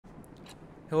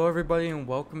Hello everybody and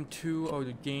welcome to a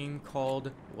game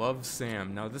called Love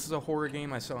Sam. Now this is a horror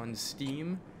game I saw on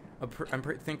Steam.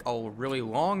 Think a really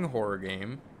long horror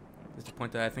game. Just the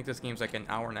point that I think this game's like an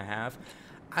hour and a half.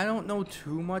 I don't know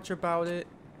too much about it.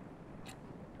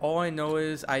 All I know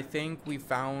is I think we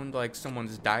found like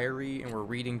someone's diary and we're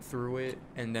reading through it,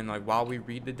 and then like while we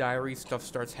read the diary stuff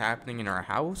starts happening in our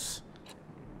house.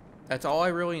 That's all I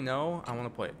really know. I want to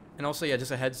play it. And also, yeah,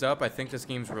 just a heads up, I think this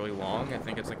game's really long. I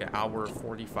think it's like an hour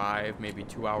 45, maybe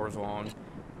 2 hours long.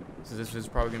 So this is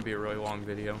probably going to be a really long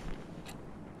video.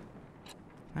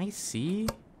 I see.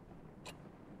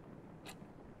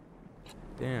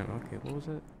 Damn, okay, what was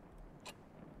it?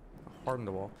 Harden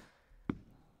the wall.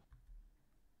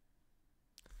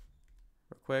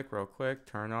 Real quick,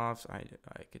 turn offs. I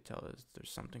could tell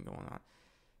there's something going on.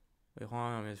 Wait, hold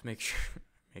on, let me just make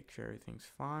sure everything's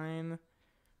fine.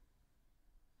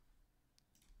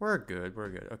 We're good,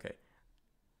 okay.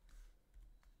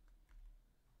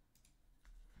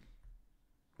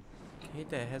 I hate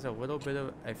that it has a little bit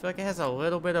of, I feel like it has a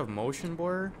little bit of motion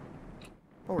blur.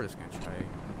 But we're just gonna try.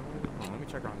 Hold on, let me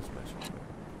check around this place real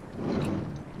quick.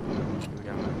 We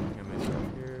got my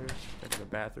stuff here. Check the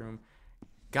bathroom.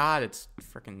 God, it's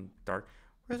freaking dark.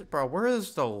 Where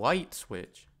is the light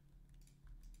switch?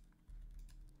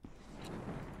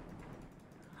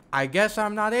 I guess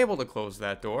I'm not able to close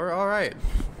that door. Alright.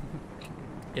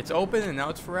 It's open and now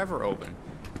it's forever open.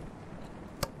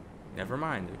 Never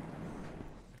mind.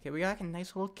 Okay, we got like a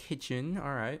nice little kitchen.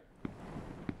 Alright.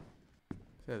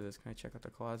 So this, can I check out the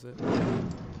closet?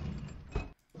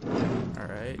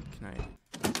 Alright, can I...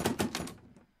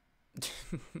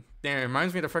 Damn, it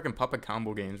reminds me of the freaking Puppet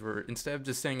Combo games where instead of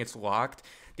just saying it's locked,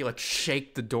 they like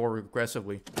shake the door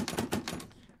aggressively.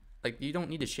 Like, you don't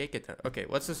need to shake it. Okay,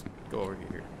 let's just go over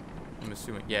here. I'm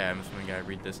assuming I gotta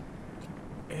read this.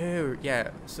 Ew, yeah,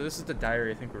 so this is the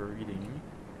diary I think we're reading.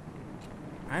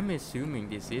 I'm assuming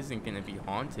this isn't gonna be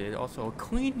haunted. Also,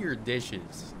 clean your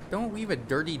dishes. Don't leave a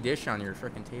dirty dish on your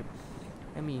freaking table.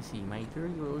 Let me see, my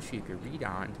dirty little sheet to read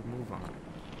on to move on.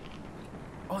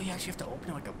 Oh, you actually have to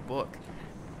open it like a book.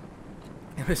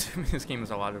 I'm assuming this game is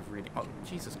a lot of reading. Oh,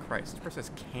 Jesus Christ. This person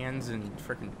has cans and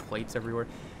freaking plates everywhere.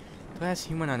 The last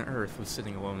human on Earth was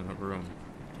sitting alone in a room.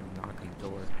 Came a knock on the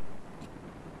door. I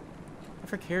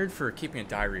never cared for keeping a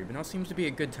diary, but now seems to be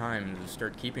a good time to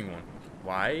start keeping one.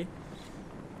 Why?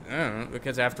 I don't know,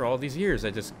 because after all these years,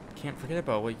 I just can't forget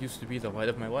about what used to be the light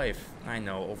of my life. I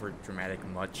know, over dramatic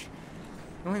much.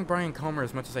 Knowing Brian Comer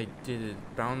as much as I did is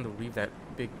bound to leave that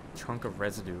big chunk of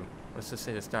residue. Let's just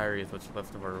say this diary is what's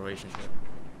left of our relationship.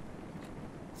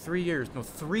 3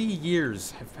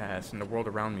 years have passed, and the world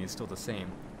around me is still the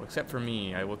same. Well, except for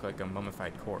me, I look like a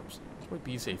mummified corpse. It would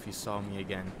be safe if he saw me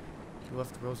again. He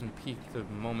left Rosen Peak the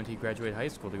moment he graduated high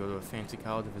school to go to a fancy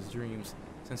college of his dreams.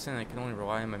 Since then, I can only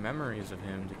rely on my memories of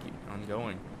him to keep on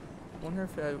going. I wonder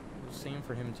if that was the same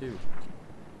for him, too.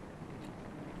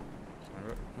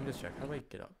 Let me just check. How do I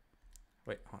get up?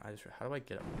 Wait, how do I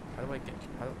get up?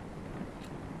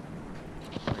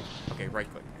 Okay,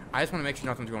 right click. I just want to make sure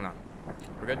nothing's going on.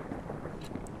 We're good?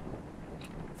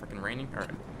 Freaking raining? Alright.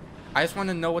 I just want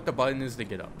to know what the button is to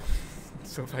get up.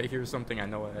 So if I hear something, I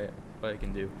know what I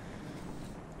can do.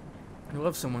 When you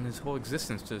love someone, his whole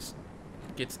existence just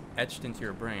gets etched into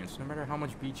your brain. So no matter how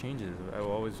much B changes, I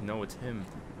will always know it's him.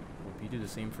 Will B do the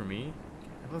same for me?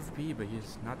 I love B, but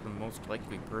he's not the most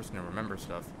likely person to remember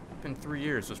stuff. It's been 3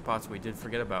 years, so it's possible he did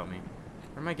forget about me.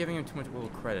 Or am I giving him too much little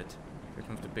credit? Here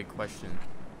comes the big question.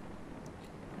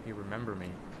 Will he remember me?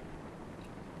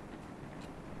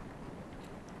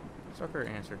 Sucker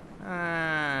answer.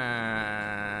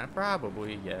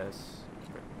 Probably yes.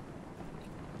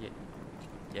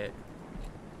 Yeah.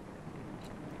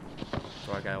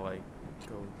 So I gotta like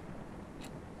go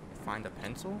find a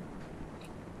pencil?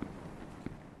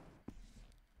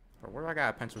 Or where do I got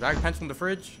a pencil? Do I got a pencil in the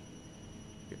fridge?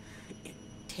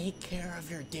 Take care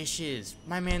of your dishes.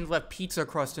 My man left pizza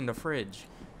crust in the fridge.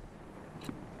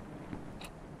 Okay,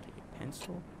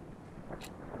 pencil?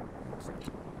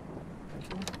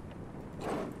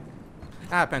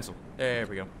 Ah, pencil. There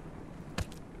we go.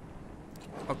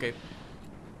 Okay.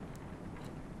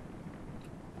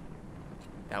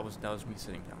 That was me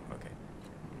sitting down. Okay.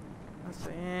 Let's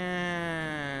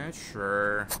see.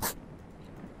 Sure.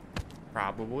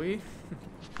 Probably.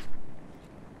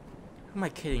 Who am I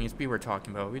kidding? It's B we're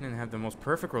talking about. We didn't have the most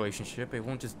perfect relationship. It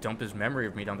won't just dump his memory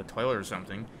of me down the toilet or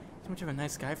something. He's much of a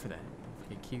nice guy for that. Don't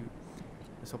forget cute.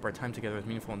 Let's hope our time together was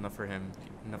meaningful enough for him.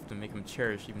 Enough to make him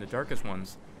cherish even the darkest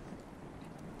ones.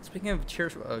 Speaking of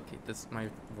cherishable... Okay, my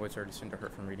voice already seemed to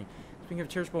hurt from reading. Speaking of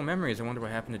cherishable memories, I wonder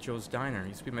what happened to Joe's Diner. It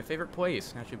used to be my favorite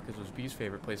place. Actually, because it was B's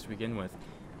favorite place to begin with.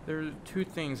 There are two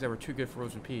things that were too good for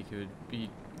Rosen Peak. It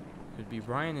would be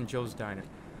Ryan and Joe's Diner,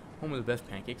 home of the best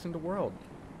pancakes in the world.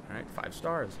 All right, 5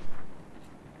 stars.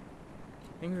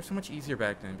 Things were so much easier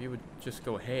back then. People would just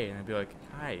go, hey, and I'd be like,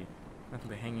 hi. Nothing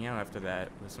but hanging out after that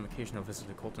with some occasional visit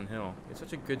to Colton Hill. It's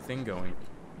such a good thing going.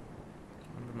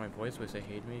 Remember my voice would say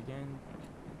hey to me again?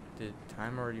 Did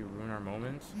time already ruin our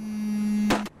moments?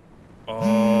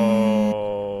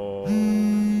 Oh,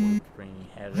 bring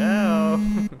hello.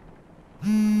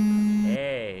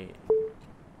 Hey.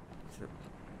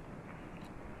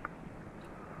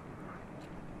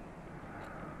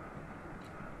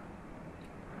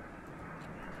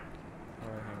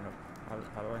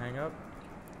 How do I hang up?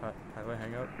 How do I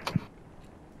hang up?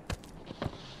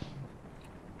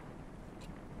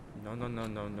 No.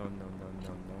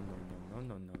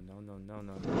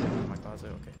 My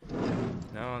closet, okay.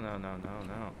 No.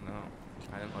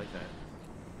 I didn't like that.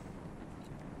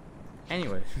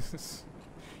 Anyway,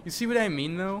 you see what I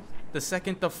mean though? The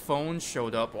second the phone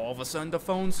showed up, all of a sudden the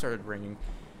phone started ringing.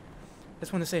 I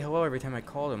just want to say hello every time I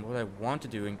call him. What I want to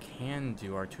do and can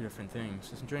do are 2 different things.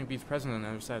 Just enjoying Bede's presence on the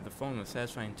other side of the phone was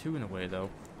satisfying too in a way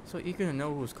though. So eager to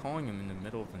know who was calling him in the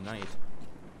middle of the night.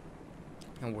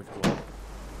 And which one?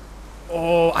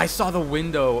 Oh, I saw the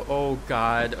window. Oh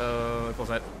god. What was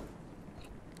that?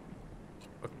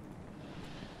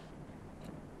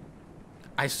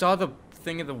 I saw the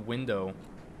thing in the window.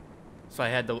 So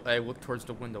I looked towards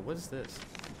the window. What is this?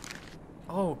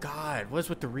 Oh god, what is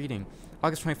with the reading?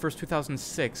 August 21st,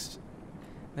 2006.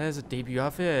 That is a debut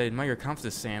outfit. I admire your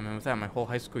confidence, Sam, and with that, my whole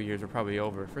high school years are probably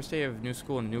over. First day of new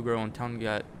school, and new girl in town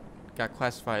got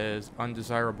classified as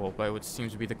undesirable by what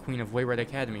seems to be the queen of Wayride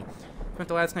Academy. Spent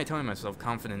the last night telling myself,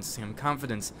 confidence, Sam,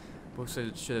 confidence. Books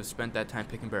should have spent that time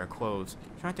picking better clothes.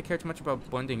 Try not to care too much about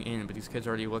blending in, but these kids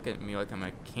already look at me like I'm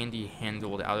a candy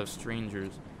handled out of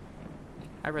strangers.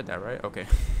 I read that, right? Okay.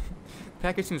 The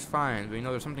package seems fine, but you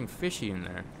know there's something fishy in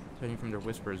there. Judging from their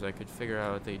whispers, I could figure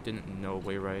out they didn't know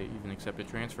Wayride even accepted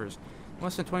transfers. In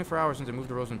less than 24 hours since I moved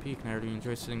to Rosen Peak, and I already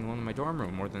enjoy sitting alone in my dorm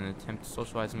room more than an attempt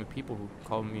socializing with people who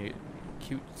call me a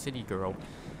cute city girl.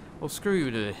 Well, screw you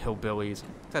to the hillbillies.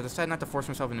 I decided not to force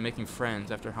myself into making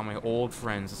friends after how my old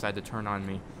friends decided to turn on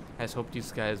me. I just hope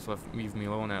these guys leave me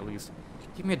alone at least.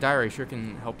 Keep me a diary sure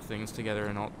can help things together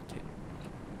and all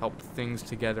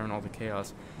the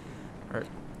chaos.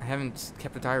 I haven't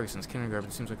kept a diary since kindergarten,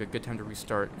 but it seems like a good time to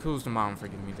restart. Kudos to Mom for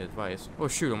giving me the advice. Oh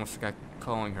shoot, almost forgot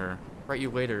calling her. Write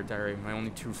you later, diary, my only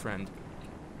true friend.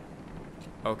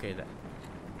 Okay then.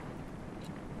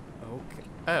 Okay.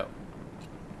 Oh.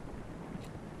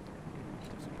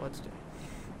 There's a bloodstain.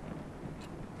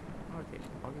 Okay,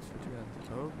 August for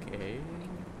 2000. Okay.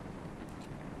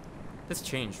 This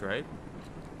changed, right?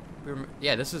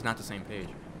 Yeah, this is not the same page.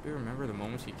 Do you remember the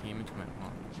moments he came into my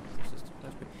mom?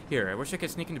 Here, I wish I could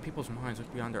sneak into people's minds,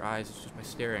 look beyond their eyes just by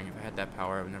staring. If I had that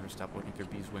power, I would never stop looking through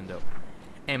B's window.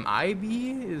 Am I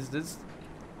B? Is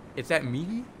that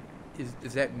me?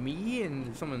 Is that me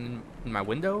and someone in my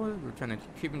window? We're trying to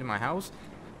creep into my house? Do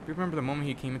you remember the moment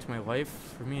he came into my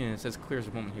life? For me, it's as clear as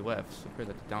the moment he left. So clear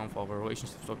that the downfall of our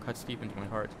relationship still cuts deep into my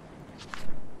heart.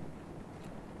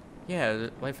 Yeah,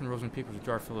 life in Rosen Peak was a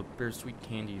jar full of bittersweet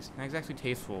candies. Not exactly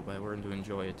tasteful, but I learned to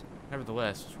enjoy it.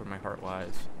 Nevertheless, it's where my heart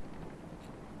lies.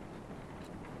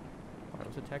 Why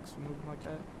was the text moving like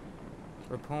that?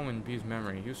 For a poem in B's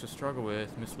memory, he used to struggle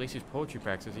with Miss Lacey's poetry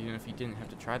practice even if he didn't have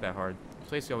to try that hard.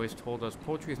 Miss Lacey always told us,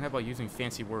 poetry is not about using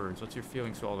fancy words. Let your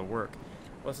feelings do all the work.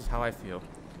 Well, this is how I feel.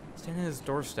 Standing at his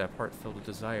doorstep, heart filled with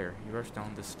desire, he rushed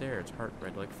down the stairs, heart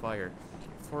red like fire.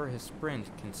 Before his sprint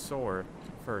can soar,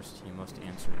 first he must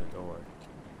answer the door.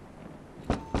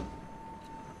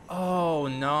 Oh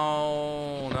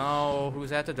no,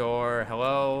 who's at the door?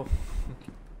 Hello?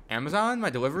 Amazon? My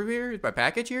delivery here? Is my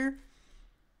package here?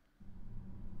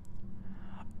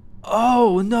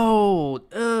 Oh no!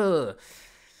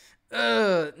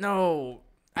 No!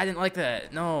 I didn't like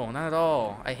that. No, not at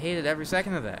all. I hated every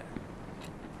second of that.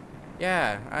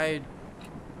 Yeah, I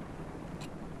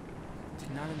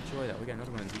did not enjoy that. We got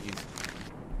another one of these.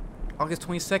 August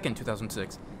 22nd,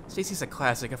 2006. Stacy's a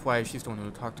classic. FYI, she's the one who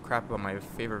talked crap about my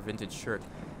favorite vintage shirt.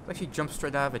 It's like she jumped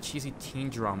straight out of a cheesy teen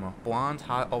drama. Blonde,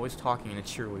 hot, always talking, and a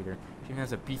cheerleader. She even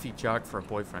has a beefy jock for a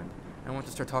boyfriend. I don't want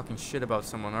to start talking shit about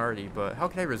someone already, but how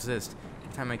could I resist?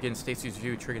 Every time I get in Stacy's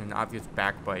view, triggering an obvious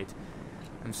backbite.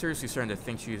 I'm seriously starting to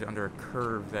think she's under a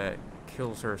curve that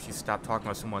kills her if she stopped talking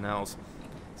about someone else.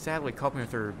 Sadly, coping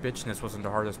with her bitchness wasn't the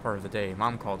hardest part of the day.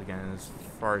 Mom called again, and as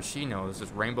far as she knows,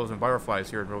 there's rainbows and butterflies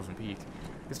here in Rosen Peak.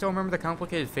 I still remember the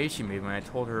complicated face she made when I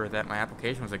told her that my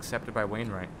application was accepted by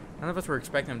Wainwright. None of us were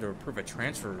expecting him to approve a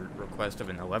transfer request of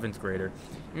an 11th grader.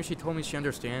 Even she told me she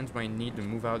understands my need to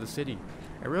move out of the city.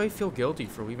 I really feel guilty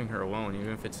for leaving her alone,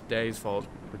 even if it's Dad's fault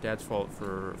for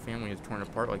her family is torn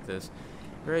apart like this.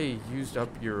 You already used up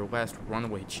your last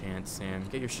runaway chance, Sam.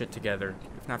 Get your shit together.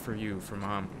 If not for you, for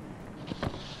Mom.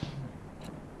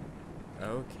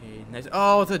 Okay, nice.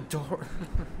 Oh, the door.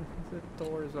 The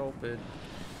door is open.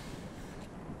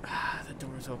 The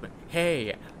door is open.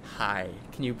 Hey, hi.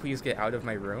 Can you please get out of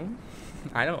my room?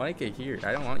 I don't like it here.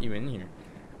 I don't want you in here.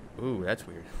 Ooh, that's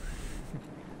weird.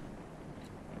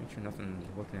 Make sure nothing's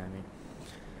looking at me.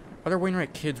 Other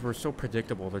Wainwright kids were so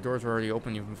predictable. The doors were already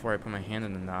open even before I put my hand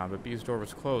on the knob. But B's door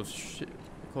was closed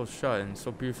shut, and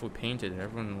so beautifully painted.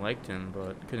 Everyone liked him,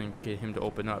 but couldn't get him to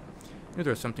open up. I knew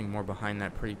there was something more behind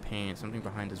that pretty paint, something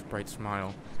behind his bright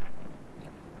smile.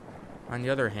 On the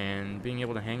other hand, being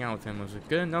able to hang out with him was a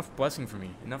good enough blessing for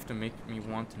me, enough to make me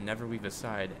want to never leave his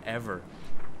side, ever.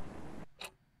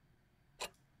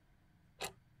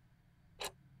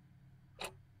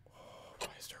 Oh, why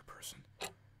is there a person?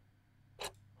 Okay,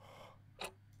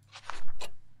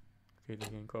 they're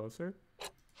getting closer.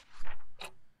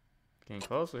 Getting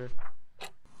closer.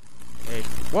 Hey.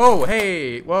 Whoa,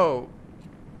 hey, whoa.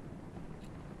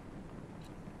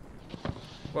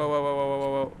 Whoa, whoa, whoa, whoa, whoa,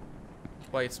 whoa, whoa.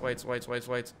 Lights, lights, lights, lights,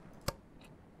 lights.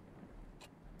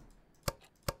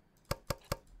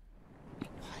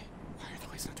 Why are the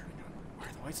lights not turning on? Why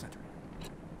are the lights not turning on?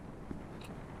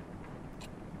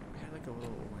 I had like a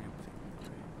little lamp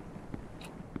thing.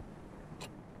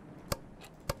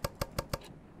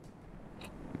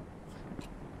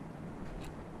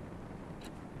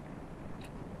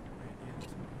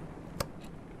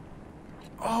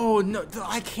 Oh no,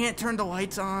 I can't turn the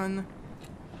lights on.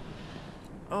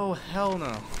 Oh, hell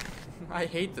no. I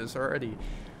hate this already.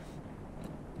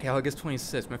 Okay, August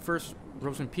 26th, my first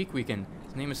Rosen Peak weekend.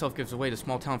 The name itself gives away the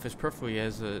small town fits perfectly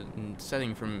as a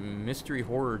setting from mystery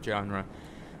horror genre.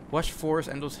 Lush forest,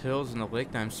 endless hills, and the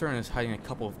lake that I'm certain is hiding a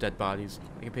couple of dead bodies.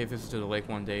 I can pay a visit to the lake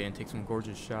one day and take some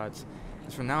gorgeous shots.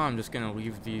 As for now, I'm just gonna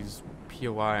leave these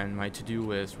POI on my to-do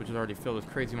list, which is already filled with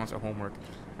crazy amounts of homework.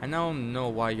 I now know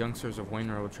why youngsters of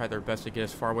Wainwright will try their best to get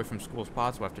as far away from school as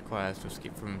possible after class to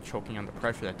escape from choking on the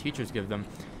pressure that teachers give them.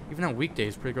 Even on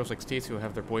weekdays, pretty girls like Stacy will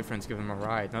have their boyfriends give them a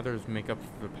ride, and others make up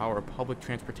for the power of public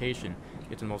transportation to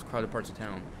get to the most crowded parts of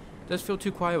town. It does feel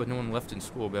too quiet with no one left in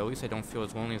school, but at least I don't feel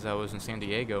as lonely as I was in San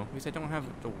Diego. At least I don't have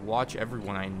to watch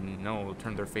everyone I know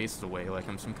turn their faces away like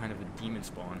I'm some kind of a demon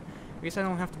spawn. At least I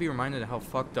don't have to be reminded of how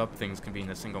fucked up things can be in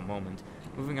a single moment.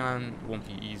 Moving on won't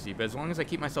be easy, but as long as I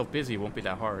keep myself busy, it won't be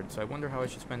that hard. So I wonder how I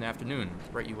should spend the afternoon.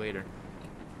 Write you later.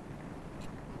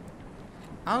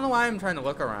 I don't know why I'm trying to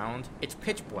look around. It's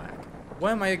pitch black.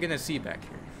 What am I gonna see back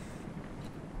here?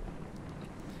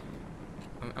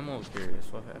 I'm a little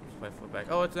curious. What happens if I flip back?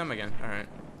 Oh, it's them again. Alright.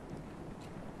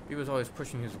 He was always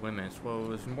pushing his limits. Well, it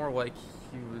was more like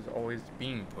he was always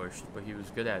being pushed, but he was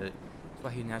good at it. That's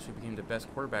why he naturally became the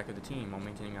best quarterback of the team while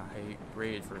maintaining a high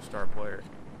grade for a star player.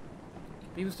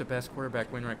 He was the best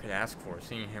quarterback Wainwright could ask for.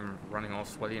 Seeing him running all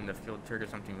sweaty in the field triggered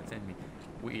something within me.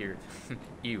 Weird.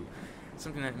 Ew.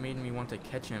 Something that made me want to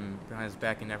catch him behind his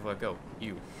back and never let go.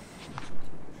 Ew.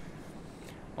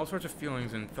 All sorts of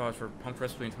feelings and thoughts were pumped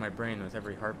wrestling into my brain with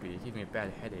every heartbeat. It gave me a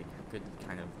bad headache. A good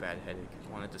kind of bad headache.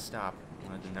 I wanted to stop. I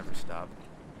wanted to never stop.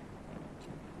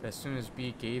 But as soon as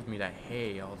B gave me that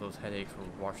hay, all those headaches were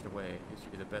washed away. It used to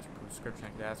be the best prescription I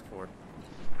could ask for.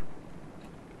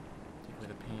 Take away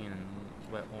the pain and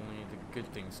let only the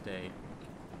good things stay.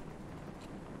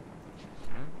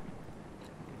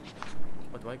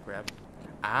 What do I grab?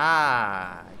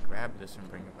 Ah! I grab this and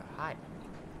bring it back. Hi.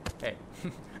 Hey.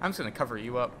 I'm just gonna cover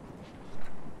you up.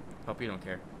 Hope you don't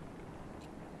care.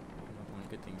 Only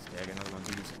good things stay. I got another one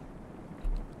of these.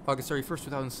 August 31st,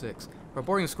 2006. For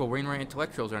boarding school, Wainwright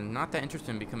intellectuals are not that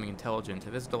interested in becoming intelligent.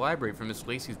 I visited the library for Miss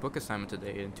Lacey's book assignment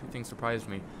today, and two things surprised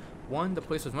me. One, the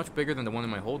place was much bigger than the one in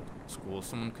my old school.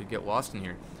 Someone could get lost in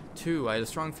here. Two, I had a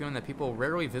strong feeling that people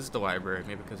rarely visit the library,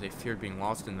 maybe because they feared being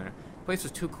lost in there. The place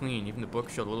was too clean. Even the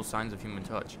books showed little signs of human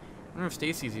touch. I wonder if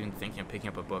Stacy's even thinking of picking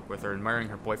up a book, with her admiring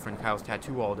her boyfriend Kyle's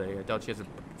tattoo all day. I doubt she has a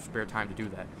spare time to do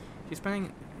that. She's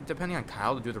depending on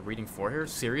Kyle to do the reading for her?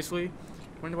 Seriously?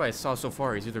 I wonder what I saw so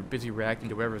far. He's either busy reacting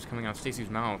to whatever's coming out of Stacy's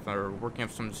mouth, or working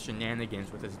up some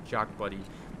shenanigans with his jock buddy.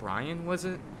 Brian, was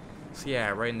it? So yeah,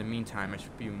 right in the meantime, I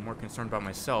should be more concerned about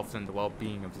myself than the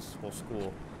well-being of this whole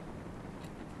school.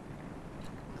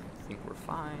 I think we're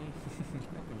fine. I think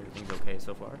everything's okay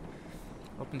so far.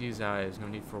 Open these eyes, no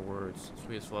need for words.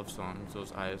 Sweetest love songs,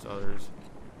 those eyes others.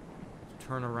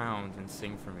 Turn around and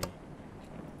sing for me.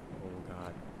 Oh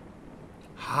God.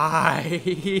 Hi!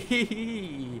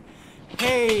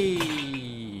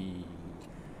 Hey!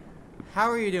 How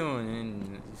are you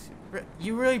doing? And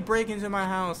you really break into my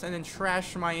house and then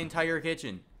trash my entire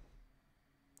kitchen.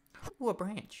 Ooh, a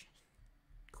branch.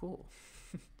 Cool.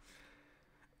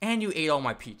 And you ate all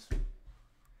my pizza.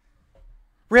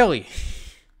 Really?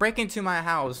 Break into my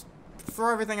house,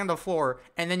 throw everything on the floor,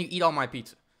 and then you eat all my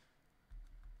pizza.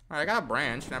 Alright, I got a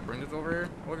branch. Can I bring this over here?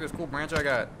 Look at this cool branch I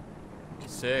got.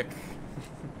 Sick.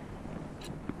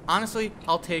 Honestly,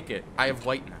 I'll take it. I have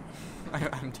light now.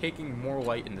 I'm taking more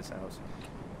light in this house.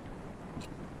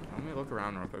 Let me look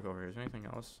around real quick over here. Is there anything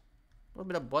else? A little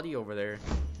bit of bloody over there.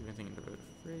 Anything in the fridge?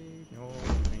 No.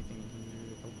 Anything in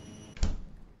here? Nope.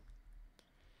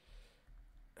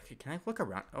 Okay, can I look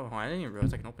around? Oh, I didn't even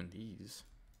realize I can open these.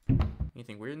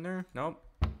 Anything weird in there? Nope.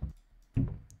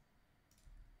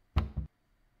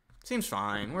 Seems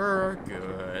fine. We're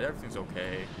good. Everything's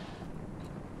okay.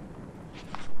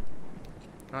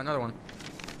 Another one.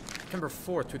 September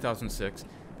 4th, 2006.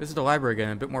 Visited the library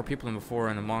again, a bit more people than before,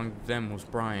 and among them was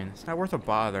Brian. It's not worth a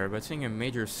bother, but seeing a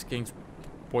major skink's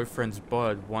boyfriend's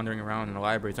Bud wandering around in the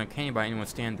library is uncanny by anyone's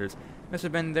standards. Must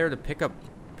have been there to pick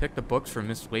the books for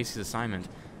Miss Lacey's assignment.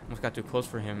 Almost got too close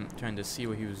for him, trying to see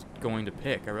what he was going to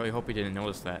pick. I really hope he didn't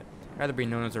notice that. I'd rather be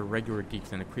known as a regular geek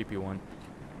than a creepy one.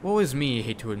 Woe is me, I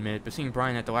hate to admit, but seeing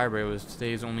Brian at the library was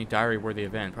today's only diary-worthy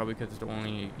event, probably because it's the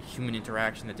only human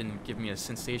interaction that didn't give me a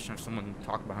sensation of someone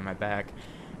talking behind my back.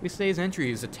 At least today's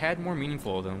entry is a tad more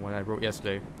meaningful than what I wrote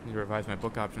yesterday. I need to revise my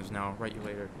book options now. I'll write you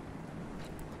later.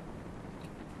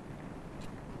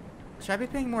 Should I be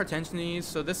paying more attention to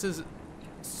these? This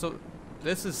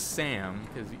is Sam,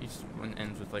 because each one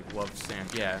ends with like love Sam.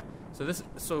 Yeah.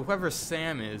 So whoever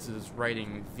Sam is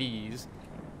writing these.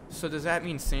 So does that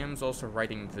mean Sam's also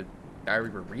writing the diary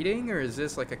we're reading, or is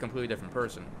this like a completely different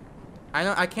person?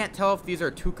 I can't tell if these are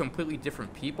two completely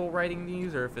different people writing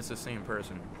these, or if it's the same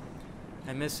person.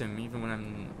 I miss him, even when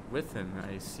I'm with him.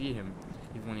 I see him,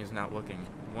 even when he's not looking.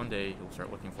 One day he'll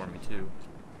start looking for me too.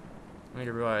 I made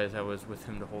to realize I was with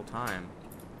him the whole time.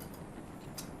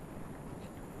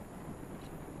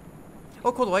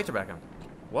 Oh, cool! The lights are back on.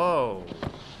 Whoa!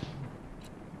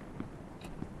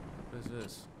 What is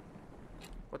this?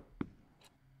 What?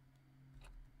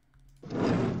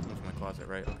 That's my closet,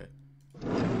 right? Okay.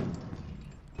 Can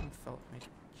I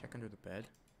check under the bed?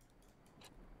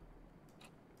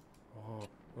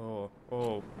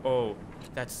 Oh.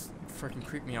 That's freaking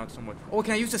creeped me out somewhat. Oh,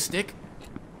 can I use the stick?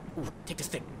 Ooh, take the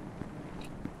stick.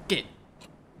 Get it.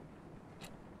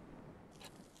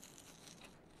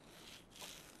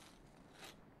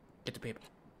 Get the paper.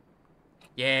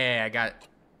 Yeah, I got it.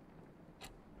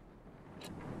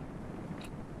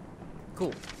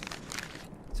 Cool.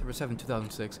 September 7,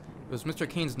 2006. It was Mr.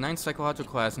 Kane's 9th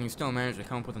psychological class, and he still managed to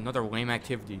come up with another lame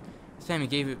activity. Sammy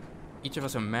gave each of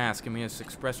us a mask and made us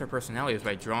express our personalities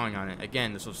by drawing on it.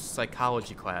 Again, this was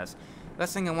psychology class. The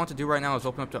last thing I want to do right now is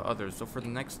open up to others, so for the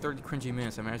next 30 cringy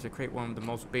minutes, I managed to create one of the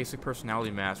most basic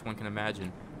personality masks one can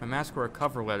imagine. My mask or a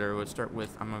cover letter would start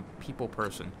with, I'm a people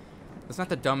person. It's not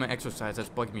the dumb exercise that's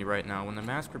bugging me right now. When the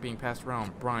masks were being passed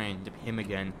around, Brian, him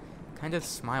again, kind of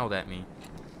smiled at me.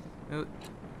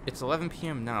 It's 11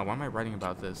 p.m. now. Why am I writing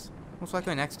about this? Most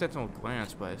likely an accidental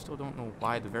glance, but I still don't know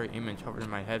why the very image hovered in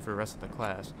my head for the rest of the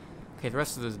class. Okay, the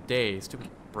rest of this day, stupid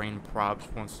brain props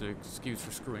wants an excuse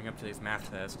for screwing up today's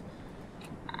math test.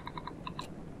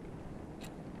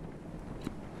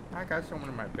 I got someone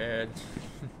in my bed.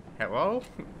 Hello?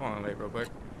 Hold on, wait real quick.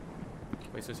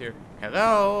 Place this here.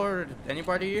 Hello? Or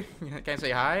anybody? Can I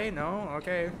say hi? No?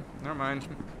 Okay. Never mind.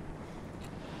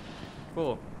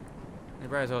 Cool. I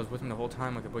realized I was with him the whole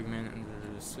time like a boogeyman under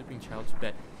the sleeping child's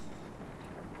bed.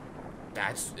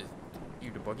 That's...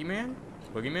 you the boogeyman?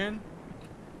 Boogeyman?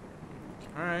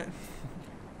 Alright.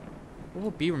 What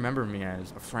will B remember me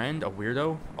as? A friend? A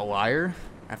weirdo? A liar?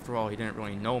 After all, he didn't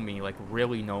really know me, like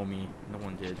really know me. No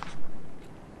one did.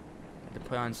 I had to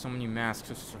put on so many masks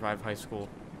just to survive high school.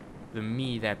 The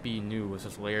me that B knew was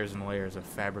just layers and layers of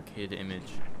fabricated image.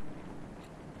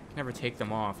 I could never take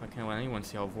them off. I can't let anyone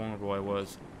see how vulnerable I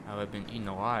was. I would have been eaten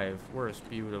alive. Worse,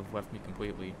 B would have left me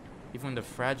completely. Even when the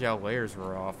fragile layers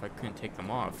were off, I couldn't take them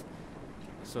off.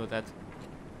 So that's...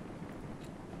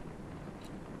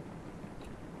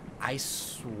 I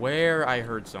swear I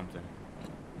heard something.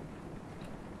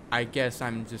 I guess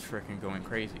I'm just freaking going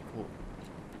crazy. Cool.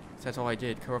 So that's all I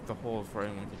did. Cover up the holes before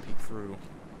anyone could peek through.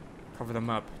 Cover them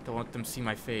up. Don't let them see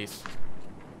my face.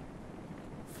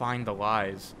 Find the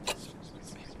lies.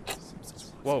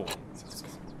 Whoa.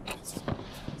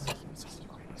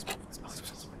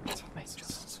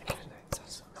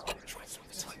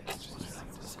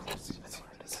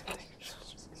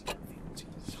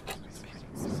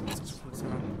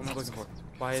 What am I looking for?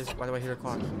 Why do I hear a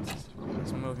clock?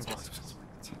 Someone moving.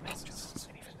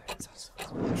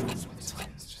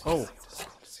 Oh.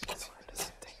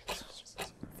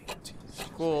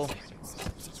 Cool.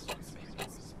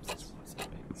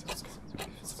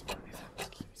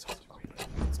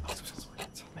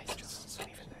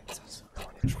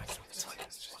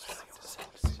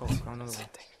 Oh, found another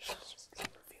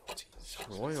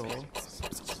one. Royal.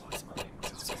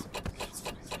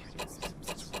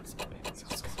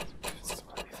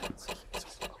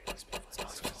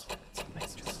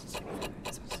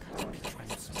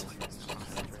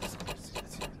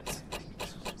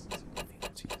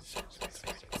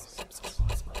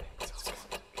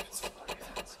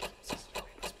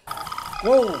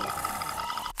 Whoa!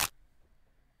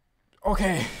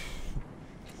 Okay.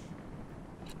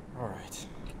 Alright.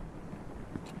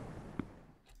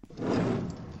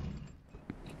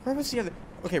 Where was the other?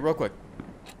 Okay, real quick.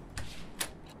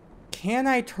 Can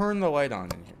I turn the light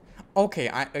on in here? Okay,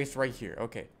 it's right here.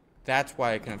 Okay. That's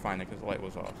why I couldn't find it, because the light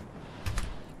was off.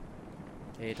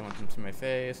 Okay, don't want them to see my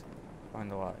face.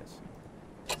 Find the lies.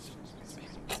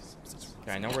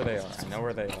 Okay, I know where they are. I know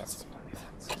where they are.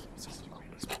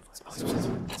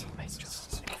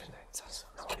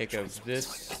 Pick up this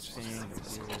thing here.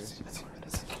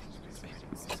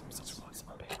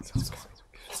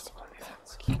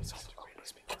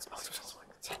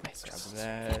 Grab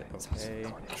that, okay.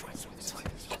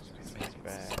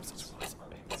 Back.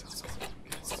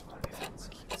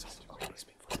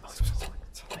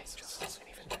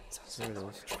 There it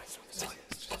is.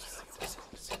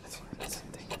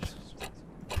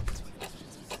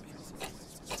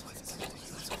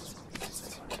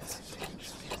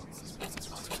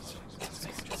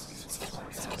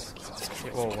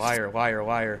 Oh, liar, liar,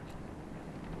 liar.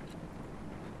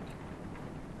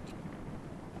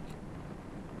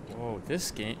 Whoa,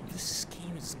 this game is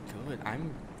good.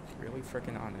 I'm really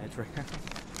freaking on edge right now.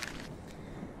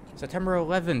 September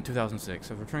 11,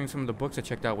 2006. I was returning some of the books I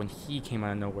checked out when he came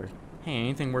out of nowhere. Hey,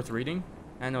 anything worth reading?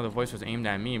 I know the voice was aimed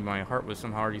at me, but my heart was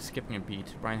somehow already skipping a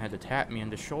beat. Brian had to tap me on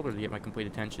the shoulder to get my complete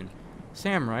attention.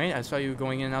 Sam, right? I saw you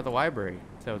going in and out of the library.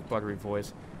 That was buttery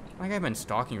voice. Like I've been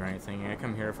stalking or anything. I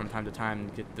come here from time to time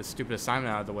to get this stupid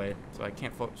assignment out of the way, so I can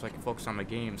focus on my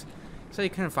games. He said he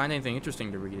couldn't find anything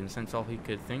interesting to read, and since all he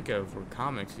could think of were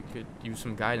comics, he could use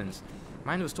some guidance.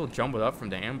 Mine was still jumbled up from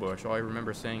the ambush. All I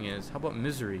remember saying is, how about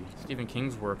Misery? Stephen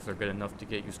King's works are good enough to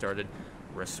get you started.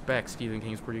 Respect, Stephen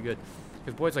King's pretty good.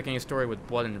 His boy's like any story with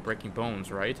blood and breaking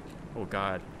bones, right? Oh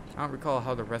god. I don't recall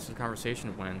how the rest of the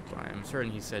conversation went, but I'm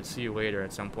certain he said, see you later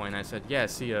at some point. I said, yeah,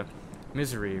 see ya.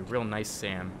 Misery, real nice,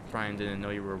 Sam. Brian didn't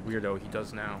know you were a weirdo. He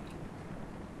does now.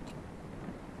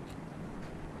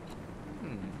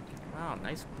 Wow,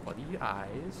 nice bloody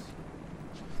eyes.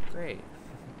 Great.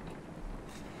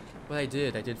 But I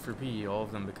did for P, all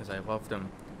of them, because I loved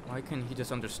them. Why couldn't he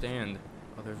just understand?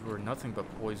 Others were nothing but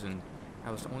poison.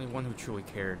 I was the only one who truly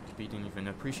cared. He didn't even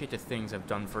appreciate the things I've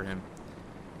done for him.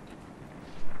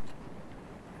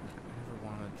 I never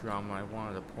wanted drama. I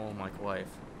wanted a poem like life.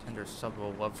 Tender,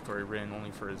 subtle love story written only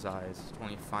for his eyes. It's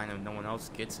only fine if no one else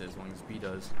gets it as long as B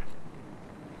does.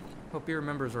 Hope he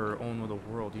remembers our own little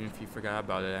world, even if he forgot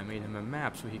about it. I made him a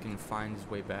map so he can find his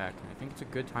way back. And I think it's a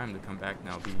good time to come back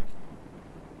now, B.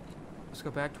 Let's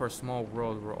go back to our small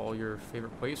world where all your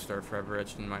favorite places are forever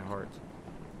etched in my heart.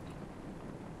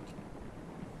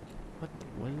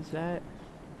 What is that?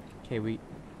 Okay, what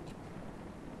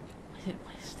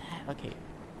is that? Okay.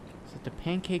 Is it the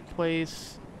pancake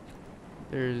place?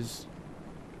 There's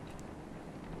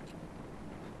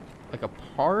like a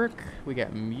park. We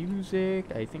got music.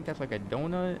 I think that's like a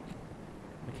donut.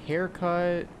 Like haircut.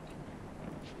 Okay,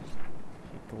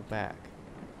 go back.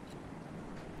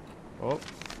 Oh.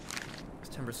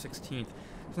 September 16th.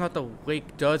 It's not the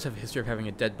lake does have a history of having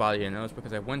a dead body in it. It's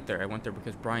because I went there. I went there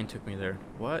because Brian took me there.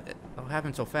 What? It all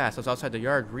happened so fast. I was outside the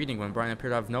yard reading when Brian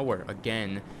appeared out of nowhere.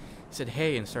 Again. He said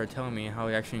hey and started telling me how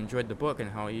he actually enjoyed the book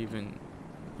and how he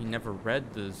never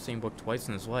read the same book twice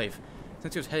in his life.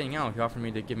 Since he was heading out, he offered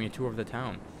me to give me a tour of the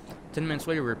town. 10 minutes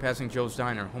later, we were passing Joe's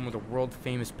Diner, home of the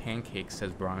world-famous pancakes,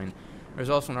 says Brian. There's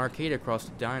also an arcade across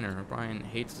the diner. Brian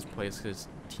hates this place because it's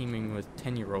teeming with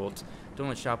 10-year-olds.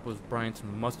 Donut shop was Brian's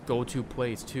must-go-to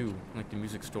place, too, like the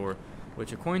music store,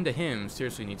 which, according to him,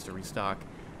 seriously needs to restock.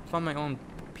 I found my own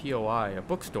POI, a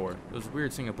bookstore. It was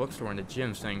weird seeing a bookstore and a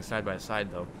gym staying side by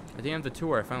side, though. At the end of the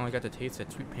tour, I finally got to taste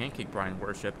that sweet pancake Brian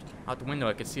worshipped. Out the window,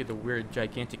 I could see the weird,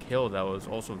 gigantic hill that was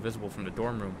also visible from the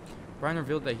dorm room. Brian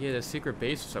revealed that he had a secret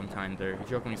base of some kind there. He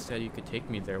jokingly said he could take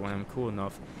me there when I'm cool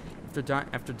enough.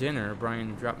 After dinner,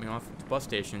 Brian dropped me off at the bus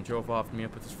station and drove off to meet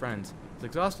up with his friends. I was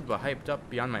exhausted but hyped up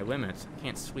beyond my limits. I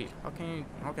can't sleep. How can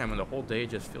I when the whole day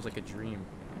just feels like a dream?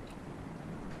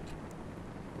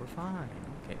 We're fine.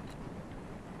 Okay.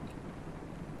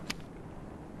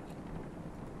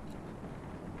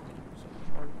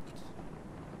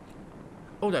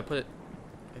 Oh, did I put it?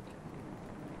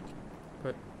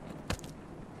 Put.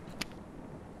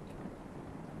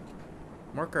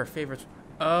 Mark our favorites.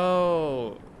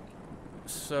 Oh.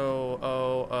 So, wait,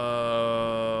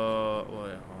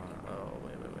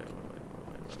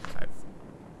 I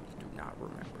do not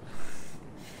remember.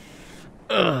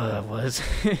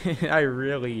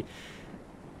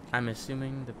 I'm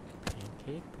assuming the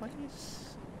pancake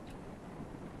place?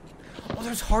 Oh,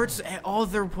 there's hearts at all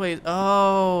their places.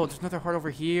 Oh, there's another heart over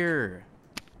here.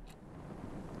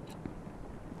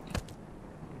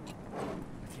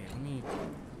 Okay,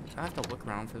 I have to look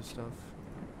around for this stuff.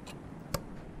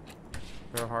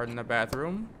 Throw a heart in the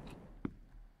bathroom.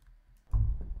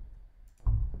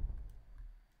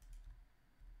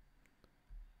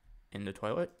 In the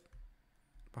toilet.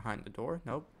 Behind the door.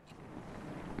 Nope.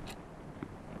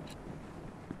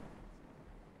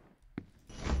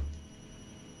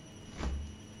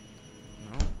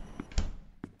 No.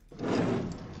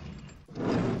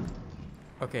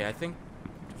 Okay, I think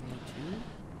there's only two.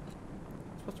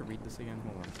 I'm supposed to read this again.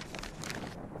 Hold on.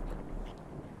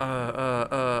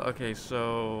 Okay,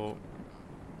 so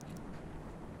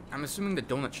I'm assuming the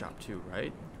donut shop too,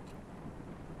 right?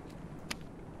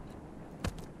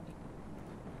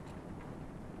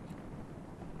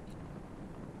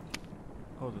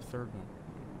 Oh, the third one.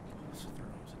 What's the third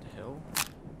one? Was it the hill?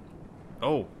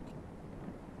 Oh.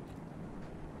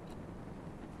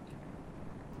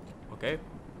 Okay.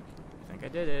 I think I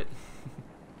did it.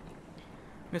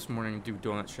 This morning, Duke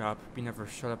Donut Shop. B never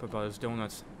shut up about his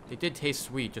donuts. They did taste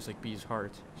sweet, just like B's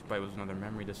heart. This bite was another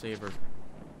memory to savor.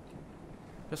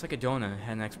 Just like a donut, it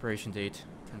had an expiration date.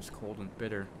 It turns cold and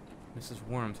bitter. Misses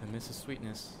warmth and misses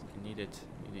sweetness. You need it.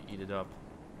 You need to eat it up.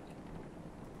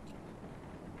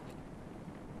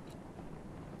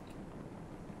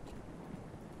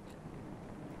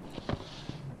 What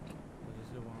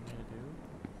does it want me to do?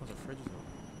 Oh, the fridge is open.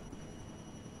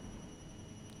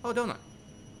 Oh, donut.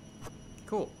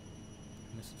 Cool.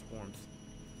 Misses warmth.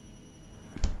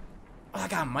 Oh, I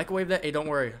got a microwave that? Hey, don't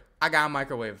worry. I got a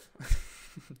microwave.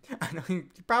 I know you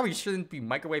probably shouldn't be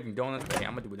microwaving donuts, but hey,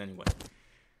 I'm gonna do it anyway.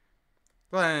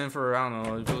 But then for, I don't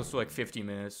know, just like 50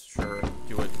 minutes. Sure.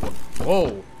 Do it.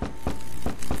 Whoa!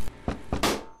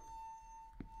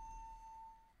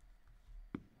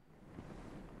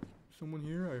 Someone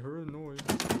here? I heard a noise.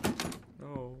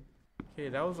 No. Okay,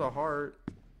 that was a heart.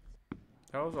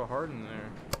 That was a heart in there.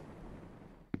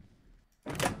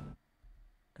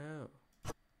 Oh.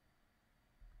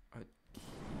 A key?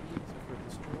 Is it for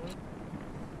this door?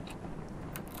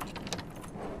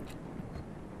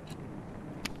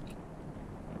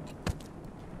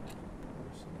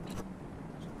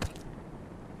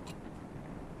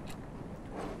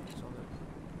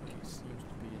 Seems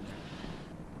to be in there.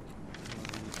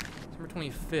 September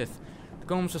 25th. The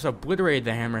Golems just obliterated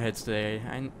the Hammerheads today.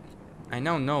 I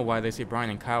now know why they say Brian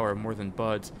and Kyle are more than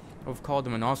buds. I would have called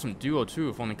them an awesome duo too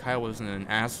if only Kyle wasn't an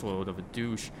assload of a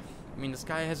douche. I mean, this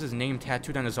guy has his name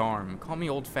tattooed on his arm. Call me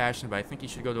old-fashioned, but I think he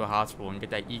should go to a hospital and get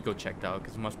that ego checked out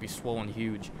because it must be swollen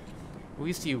huge. At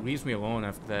least he leaves me alone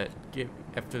after that.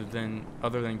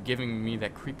 Other than giving me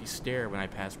that creepy stare when I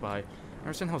pass by. I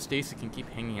understand how Stacy can keep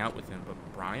hanging out with him, but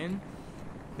Brian?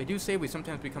 They do say we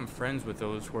sometimes become friends with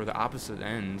those who are the opposite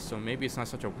ends, so maybe it's not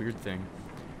such a weird thing.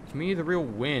 To me, the real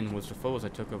win was the photos I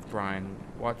took of Brian.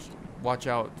 Watch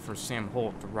out for Sam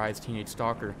Holt, the Rise teenage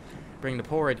stalker. Bringing the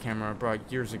Polaroid camera I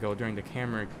brought years ago during the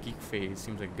camera geek phase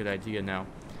seems like a good idea now.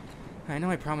 I know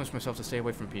I promised myself to stay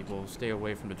away from people, stay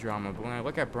away from the drama, but when I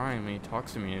look at Brian when he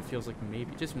talks to me, it feels like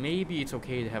maybe, just maybe it's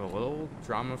okay to have a little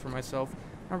drama for myself.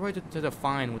 I'm ready to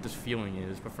define what this feeling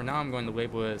is, but for now I'm going to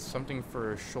label it as something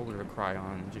for a shoulder to cry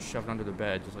on, and just shove it under the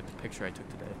bed, just like the picture I took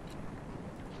today.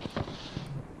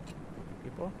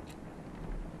 People?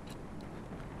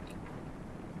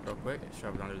 Real quick,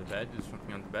 shove it under the bed, just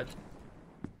something under the bed.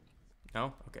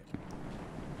 No? Okay.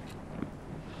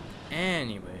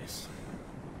 Anyways.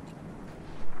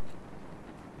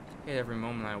 At every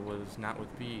moment I was not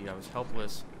with B, I was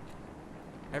helpless.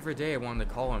 Every day I wanted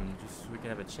to call him just so we could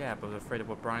have a chat, but I was afraid of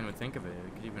what Brian would think of it.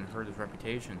 It could even hurt his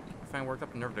reputation. If I worked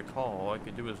up the nerve to call, all I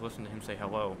could do was listen to him say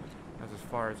hello. That's as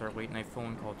far as our late night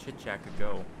phone call chit-chat could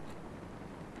go.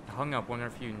 I hung up,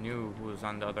 wondering if he knew who was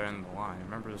on the other end of the line. I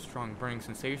remember the strong burning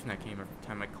sensation that came every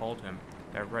time I called him.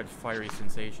 That red fiery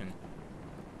sensation.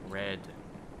 Red.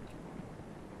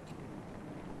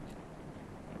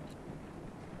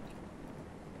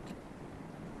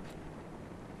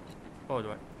 Oh, do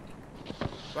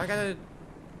I gotta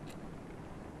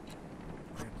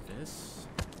grab this?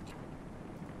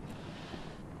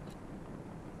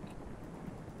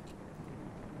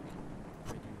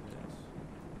 I do this.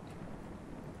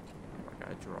 I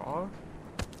gotta draw.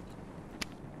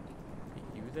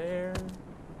 You there?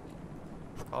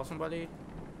 Call somebody.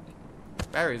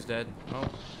 Barry's dead. Oh.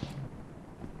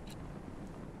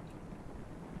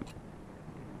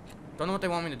 Don't know what they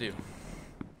want me to do.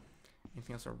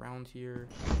 Anything else around here?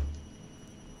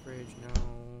 Fridge, no.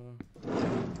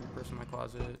 Person in my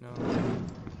closet, no.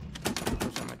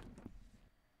 Person in my...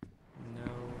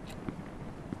 No.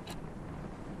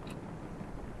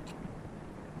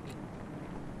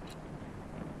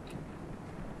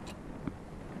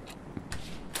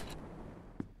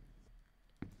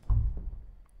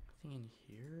 Anything in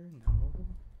here? No.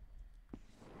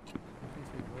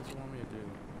 What does it want me to do?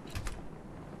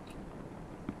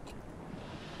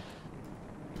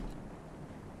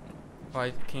 Oh,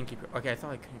 I can't keep it. Okay, I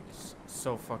thought I couldn't. It's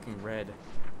so fucking red.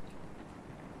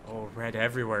 Oh, red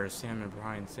everywhere. Sam and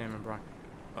Brian. Sam and Brian.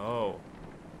 Oh.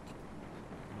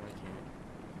 No, I can't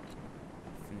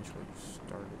finish where you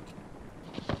started.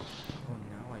 Oh,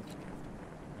 now I think I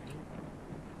have to,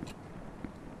 right?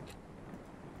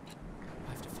 I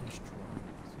have to finish drawing.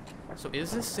 So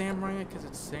is this Sam writing it? Because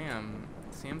it's Sam.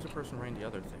 Sam's the person writing the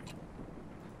other thing.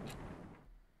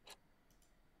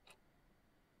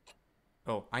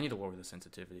 Oh, I need to lower the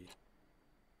sensitivity.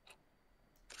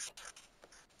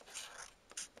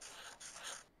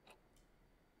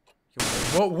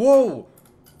 Whoa, whoa!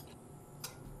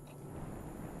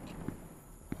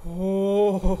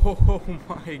 Oh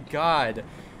my god.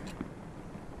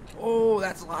 Oh,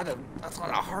 that's a lot of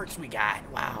hearts we got.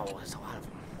 Wow, that's a lot of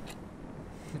them.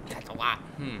 That's a lot.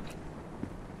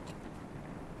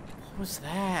 What was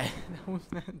that? I'm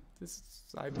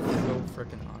so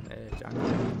freaking on edge. I'm not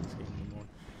playing this game anymore.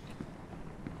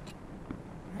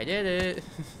 I did it!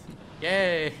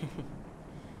 Yay!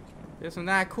 Isn't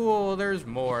that cool? There's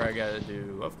more I gotta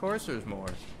do. Of course there's more.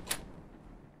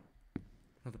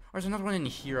 There's another one in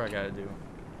here I gotta do.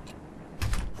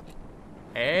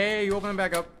 Hey, you open them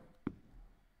back up.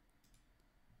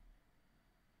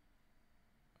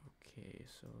 Okay,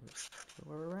 so let's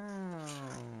go around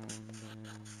and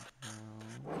around.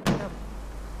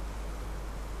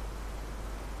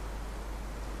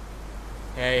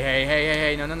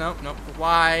 Hey, no.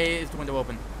 Why is the window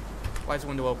open? Why is the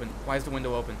window open? Why is the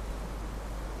window open?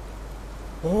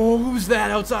 Oh, who's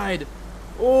that outside?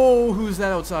 Oh, who's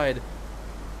that outside?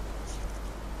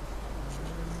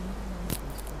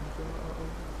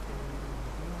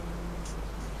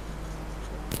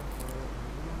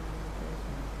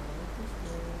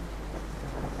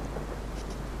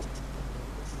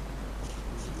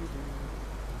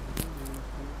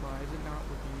 Why is it not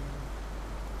working?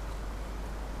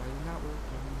 Why is it not working?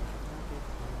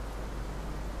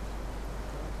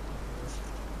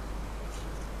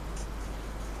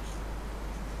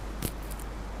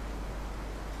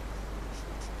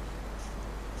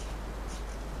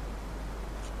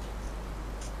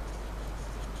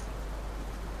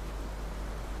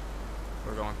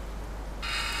 We're going.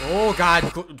 Oh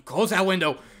god, close that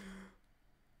window.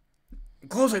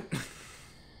 Close it.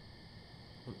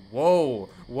 Whoa.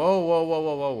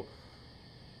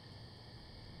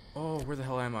 Oh, where the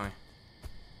hell am I?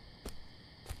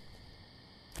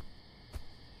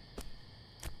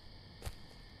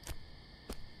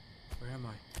 Where am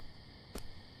I?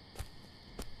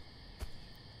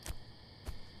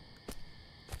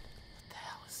 What the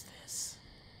hell is this?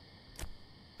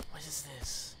 What is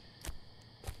this?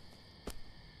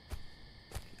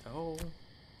 Oh,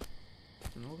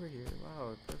 and over here.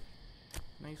 Wow, perfect.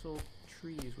 Nice little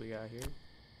trees we got here.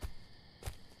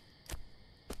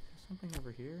 There's something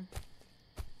over here.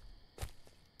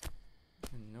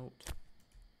 A note.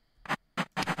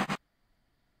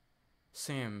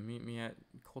 Sam, meet me at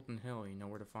Colton Hill. You know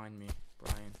where to find me,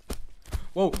 Brian.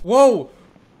 Whoa!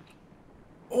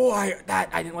 Oh, I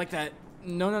didn't like that.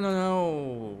 No.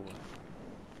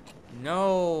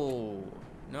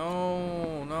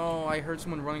 No, I heard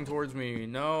someone running towards me.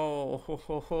 No. No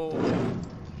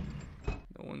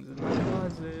one's in my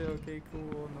closet. Okay, cool.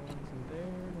 No one's in there.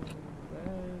 No one's in the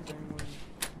bed. Is anyone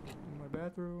in my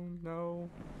bathroom? No.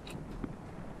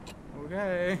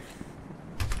 Okay.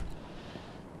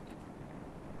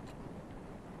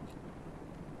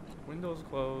 Windows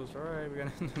closed. Alright, we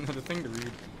got another thing to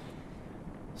read.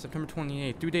 September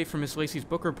 28th. Due date for Miss Lacey's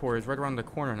book report is right around the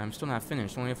corner, and I'm still not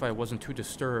finished, only if I wasn't too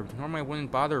disturbed. Normally I wouldn't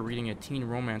bother reading a teen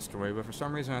romance story, but for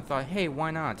some reason I thought, hey,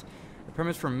 why not? The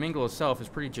premise for Mingle itself is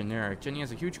pretty generic. Jenny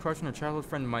has a huge crush on her childhood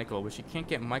friend Michael, but she can't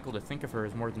get Michael to think of her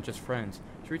as more than just friends.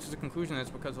 She reaches the conclusion that it's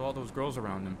because of all those girls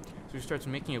around him. So she starts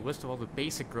making a list of all the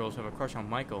basic girls who have a crush on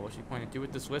Michael. What she plans to do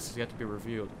with this list is yet to be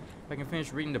revealed. If I can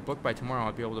finish reading the book by tomorrow,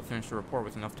 I'll be able to finish the report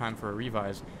with enough time for a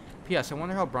revise. P.S. I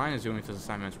wonder how Brian is doing with his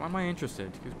assignments. Why am I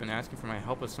interested? He's been asking for my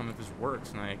help with some of his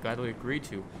works, and I gladly agreed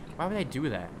to. Why would I do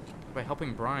that? By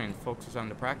helping Brian focus on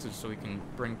the practice so he can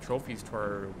bring trophies to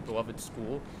our beloved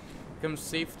school. It becomes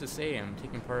safe to say I'm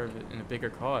taking part of it in a bigger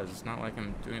cause. It's not like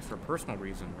I'm doing it for a personal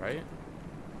reason, right?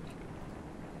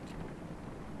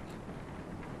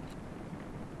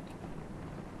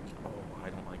 Oh, I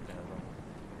don't like that at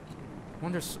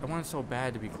all. I want so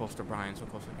bad to be close to Brian, so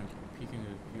close I can peek into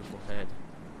his beautiful head.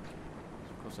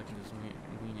 So close I can just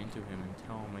lean into him and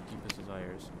tell him my deepest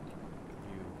desires.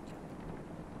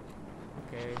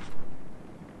 Okay.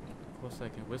 Close I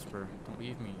can whisper, don't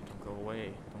leave me, don't go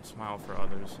away, don't smile for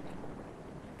others.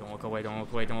 Don't look away, don't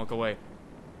look away, don't look away.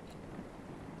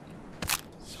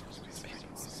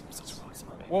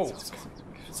 Whoa.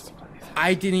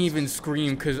 I didn't even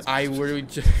scream because I literally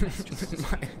just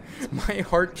my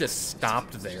heart just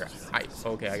stopped there.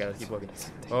 Okay, I gotta keep looking.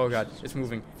 Oh god, it's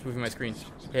moving my screen.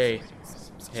 Hey,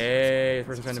 this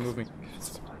person's trying to move me.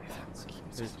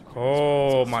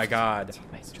 Oh my god.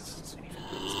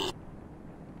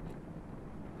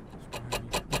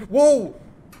 Whoa!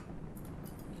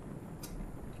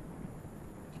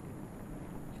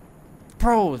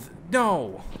 Bro,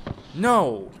 no!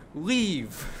 No!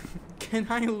 Leave! Can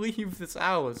I leave this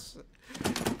house?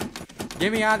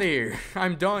 Get me out of here!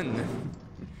 I'm done!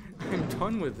 I'm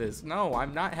done with this. No,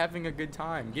 I'm not having a good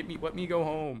time. Let me go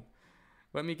home.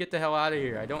 Let me get the hell out of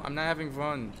here. I'm not having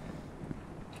fun.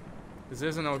 This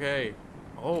isn't okay.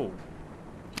 Oh.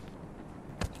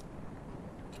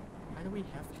 Why do we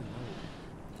have to know?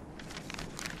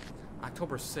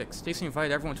 October 6th. Stacy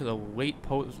invited everyone to the late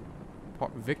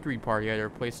victory party at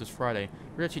her place this Friday.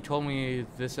 She told me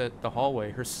this at the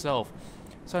hallway herself.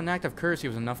 So an act of courtesy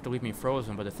was enough to leave me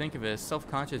frozen, but to think of it, a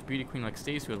self-conscious beauty queen like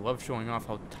Stacy would love showing off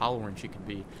how tolerant she could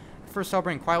be. I first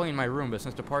celebrating quietly in my room, but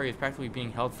since the party is practically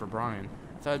being held for Brian,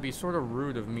 I thought it'd be sort of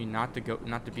rude of me not to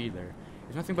be there.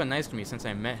 He's nothing but nice to me since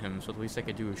I met him, so the least I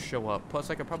could do is show up.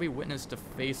 Plus, I could probably witness the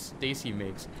face Stacy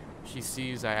makes. She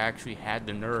sees I actually had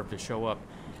the nerve to show up.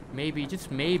 Maybe,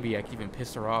 just maybe, I could even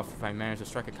piss her off if I managed to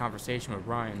strike a conversation with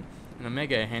Brian. And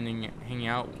Omega hanging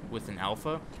out with an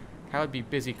alpha? Kyle would be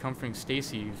busy comforting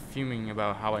Stacy, fuming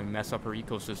about how I mess up her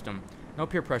ecosystem. No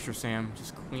peer pressure, Sam.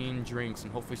 Just clean drinks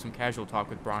and hopefully some casual talk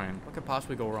with Brian. What could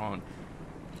possibly go wrong?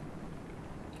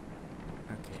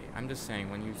 Okay, I'm just saying,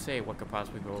 when you say what could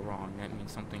possibly go wrong, that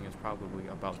means something is probably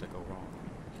about to go wrong.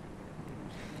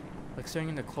 Like staring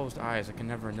into closed eyes, I can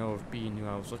never know if B knew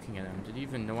I was looking at him. Did he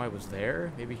even know I was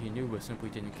there? Maybe he knew but simply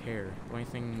didn't care. The only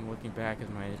thing looking back is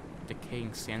my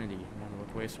decaying sanity. I want to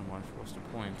look away so much. What's the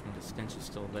point when the stench is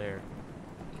still there?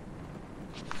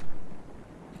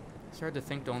 I started to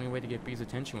think the only way to get B's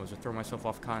attention was to throw myself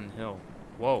off Cotton Hill.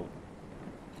 Whoa.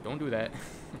 Don't do that.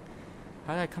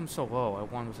 How did I come so low? I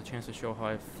wanted was a chance to show how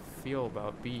I feel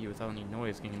about B without any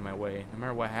noise getting in my way. No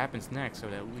matter what happens next, it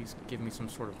would at least give me some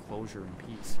sort of closure and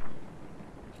peace.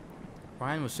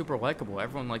 Brian was super likable.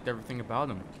 Everyone liked everything about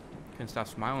him. Couldn't stop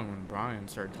smiling when Brian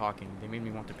started talking. They made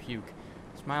me want to puke.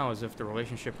 Smile as if the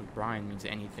relationship with Brian means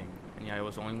anything. And yet I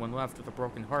was the only one left with a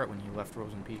broken heart when he left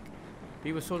Rosen Peak. But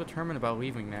he was so determined about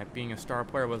leaving that being a star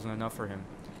player wasn't enough for him.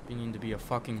 Being to be a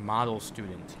fucking model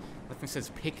student. Nothing says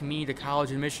pick me to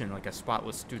college admission like a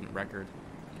spotless student record.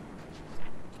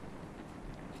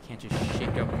 You can't just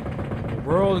shake up the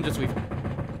world and just leave.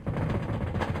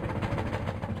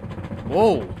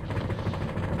 Whoa!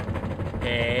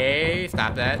 Hey,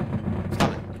 stop that.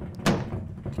 Stop it.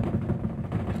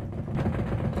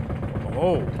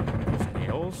 Oh, those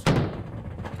nails?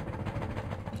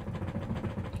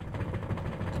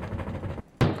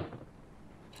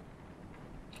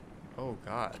 Oh,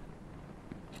 God.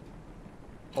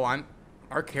 Oh,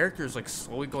 our character is like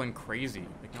slowly going crazy.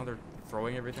 Like now they're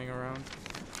throwing everything around.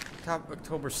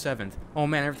 October 7th. Oh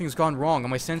man, everything's gone wrong. All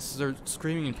my senses are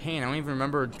screaming in pain. I don't even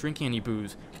remember drinking any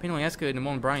booze. Pain only escalated the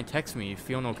moment Brian texted me. You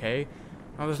feeling okay?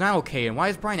 I was not okay, and why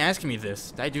is Brian asking me this?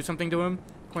 Did I do something to him?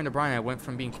 According to Brian, I went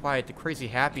from being quiet to crazy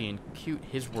happy and cute.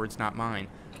 His words, not mine.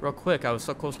 Real quick, I was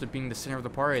so close to being the center of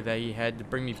the party that he had to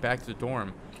bring me back to the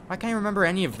dorm. Why can't I remember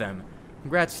any of them?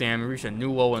 Congrats, Sam. You reached a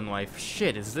new low in life.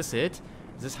 Shit, is this it?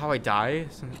 Is this how I die?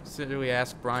 Sincerely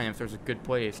asked Brian if there's a good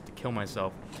place to kill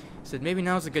myself. He said, maybe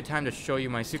now's a good time to show you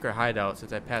my secret hideout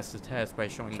since I passed the test by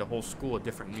showing the whole school a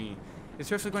different me. Is he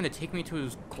seriously going to take me to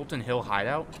his Colton Hill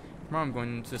hideout? Tomorrow I'm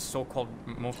going to this so-called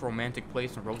most romantic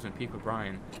place in Roseland Peak with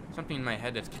Brian. Something in my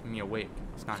head that's keeping me awake.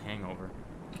 It's not hangover.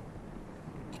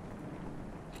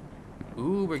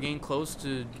 Ooh, we're getting close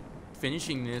to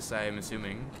finishing this, I am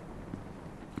assuming.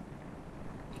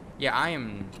 Yeah, I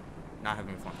am not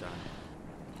having a fun time.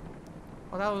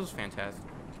 Oh, that was fantastic.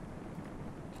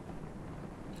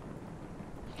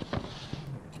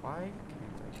 Why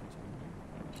can't I continue?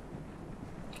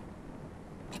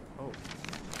 Oh.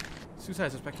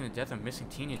 Suicide suspecting the death of a missing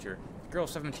teenager. The girl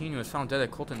 17 who was found dead at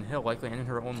Colton Hill likely ended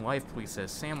her own life, police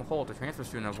says. Sam Holt, a transfer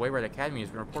student of Wayride Academy, has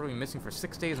been reportedly missing for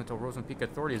 6 days until Roseland Peak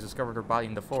authorities discovered her body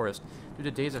in the forest. Due to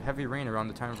days of heavy rain around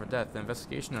the time of her death, the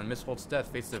investigation on Miss Holt's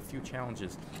death faces a few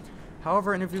challenges.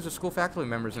 However, interviews with school faculty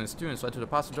members and students led to the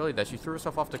possibility that she threw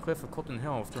herself off the cliff of Colton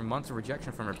Hill after months of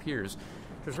rejection from her peers.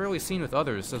 She was rarely seen with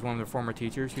others, says one of their former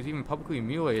teachers. She was even publicly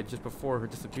mutilated just before her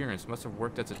disappearance. Must have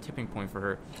worked as a tipping point for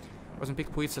her. Roseland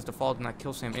Peak police says the fall did not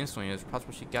kill Sam instantly. It's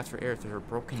possible she gasped for air through her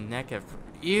broken neck.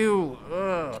 Ew!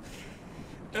 Ugh!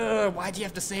 Ugh! Why'd you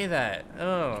have to say that?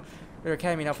 Ugh! Their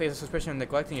academy now faces suspicion of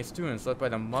neglecting its students, led by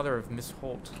the mother of Miss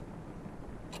Holt.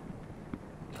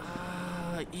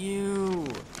 Ew!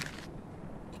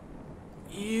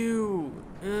 Ew!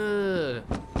 Ugh!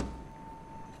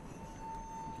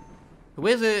 Who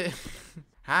is it?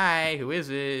 Hi, who is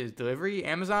it? Is delivery?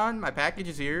 Amazon? My package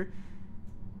is here.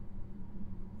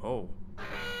 Oh.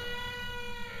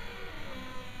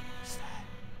 What's that?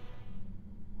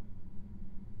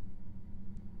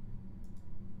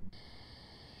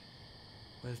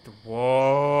 Where's the...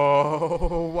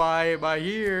 Whoa! Why am I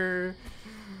here?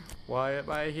 Why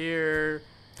am I here?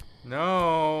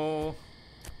 No!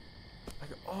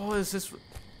 Oh, is this...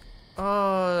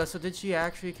 Oh, so did she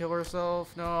actually kill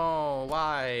herself? No,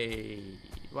 why?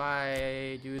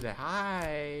 Why do that?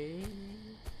 Hi.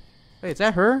 Wait, is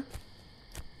that her?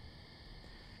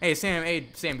 Hey, Sam,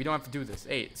 you don't have to do this.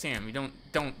 Hey, Sam, you don't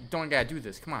gotta do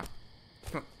this. Come on.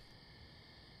 Come on.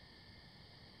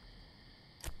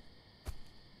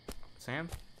 Sam?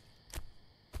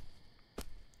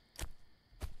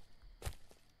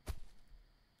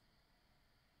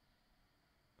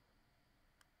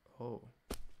 Oh.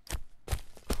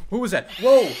 Who was that?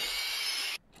 Whoa!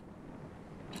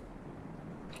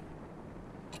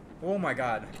 Oh my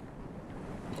god.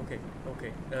 Okay.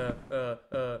 Okay.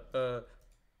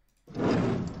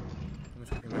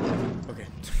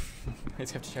 I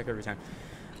just have to check every time.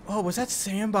 Oh, was that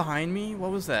Sam behind me?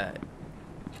 What was that?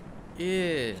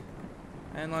 Yeah.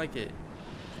 I didn't like it.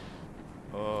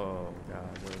 Oh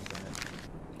god, what is that?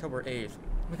 October 8th.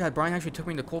 Oh my god, Brian actually took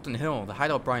me to Colton Hill. The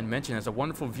hideout Brian mentioned has a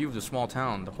wonderful view of the small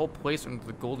town. The whole place under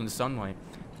the golden sunlight.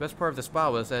 The best part of the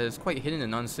spot was that it's quite hidden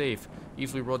and unsafe. You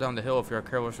easily roll down the hill if you're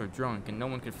careless or drunk, and no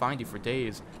one could find you for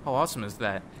days. How awesome is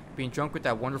that? Being drunk with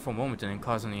that wonderful moment didn't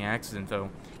cause any accident, though.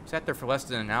 We sat there for less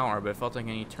than an hour, but it felt like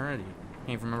an eternity. I can't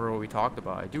even remember what we talked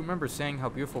about. I do remember saying how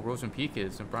beautiful Roseland Peak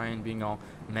is, and Brian being all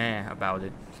meh about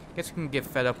it. Guess you can get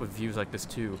fed up with views like this,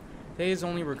 too. Today's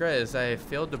only regret is that I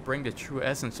failed to bring the true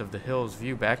essence of the hill's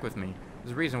view back with me.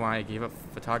 There's a reason why I gave up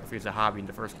photography as a hobby in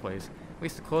the first place. At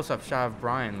least the close-up shot of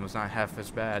Brian was not half as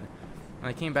bad. When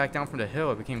I came back down from the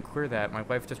hill, it became clear that my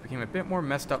life just became a bit more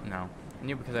messed up now. I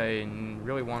knew because I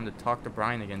really wanted to talk to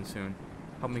Brian again soon.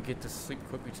 Help me get to sleep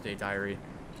quickly today, diary.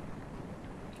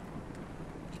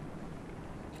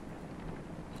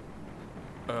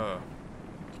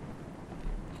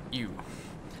 You.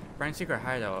 Brian's secret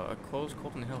hideout, a closed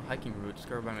Colton Hill hiking route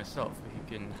discovered by myself. He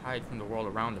can hide from the world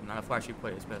around him. Not a flashy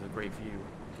place, but has a great view.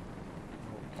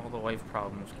 All the life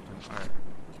problems. Alright.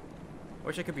 I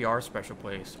wish it could be our special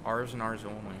place. Ours and ours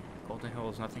only. Colton Hill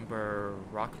is nothing but a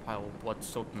rock pile of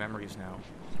blood-soaked memories now.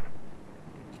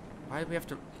 Why do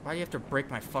you have to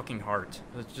break my fucking heart?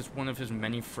 It's just one of his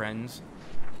many friends.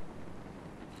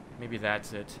 Maybe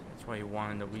that's it. That's why he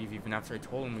wanted to leave even after I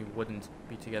told him we wouldn't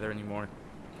be together anymore.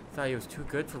 I thought he was too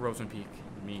good for Roseland Peak.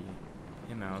 Me.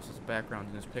 Him out as a background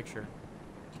in this picture.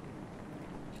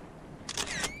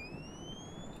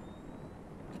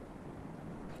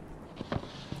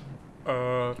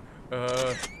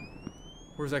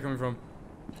 Where's that coming from?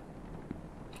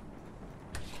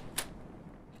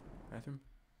 Bathroom?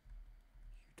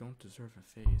 You don't deserve a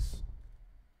face.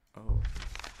 Oh.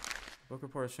 Book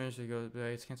report is finished. He goes,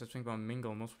 I can't stop thinking about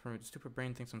Mingle. Most permanent. Stupid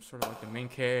brain thinks I'm sort of like the main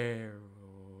character.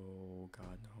 Oh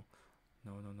god, no.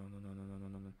 No.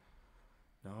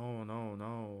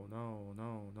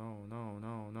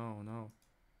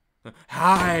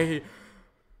 Hi!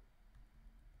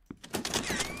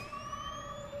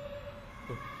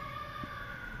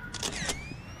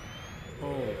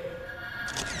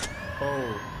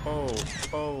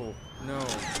 Oh, no.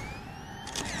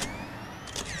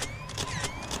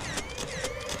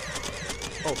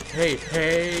 Oh, hey,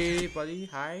 hey, buddy,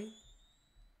 hi.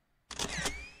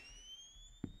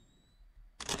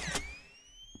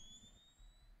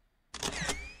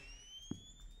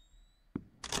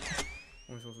 What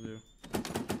am I supposed to do?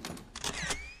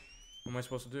 What am I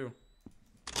supposed to do?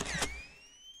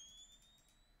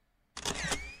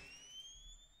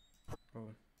 Oh.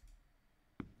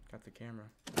 Got the camera.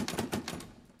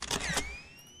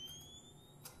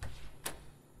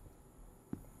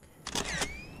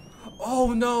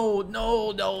 Oh no,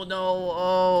 no, no, no.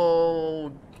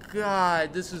 Oh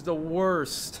god, this is the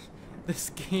worst.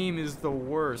 This game is the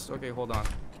worst. Okay, hold on.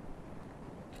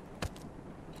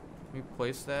 Let me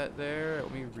place that there.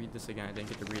 Let me read this again. I didn't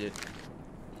get to read it.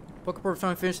 Book report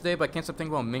finally finished today, but I can't stop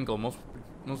thinking about Mingle. Most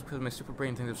because my super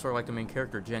brain thinks it's sort of like the main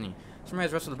character, Jenny.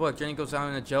 Summarize the rest of the book. Jenny goes out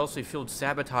in a jealousy-fueled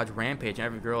sabotage rampage, and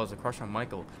every girl has a crush on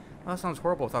Michael. Well, that sounds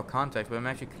horrible without context, but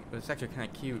it's actually kind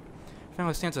of cute.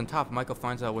 Finally stands on top. Michael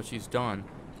finds out what she's done.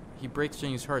 He breaks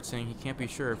Jenny's heart, saying he can't be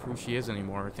sure of who she is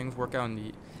anymore. Things work out in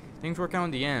the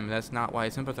end. But that's not why I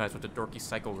sympathize with the dorky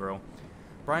psycho girl.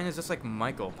 Brian is just like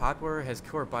Michael. Popular, has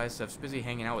killer biceps, busy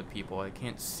hanging out with people. I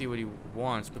can't see what he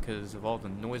wants because of all the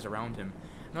noise around him.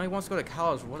 Now he wants to go to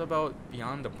college. What about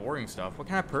beyond the boring stuff? What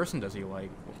kind of person does he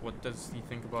like? What does he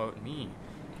think about me?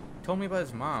 He told me about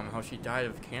his mom, how she died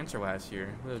of cancer last year.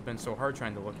 It would have been so hard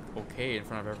trying to look okay in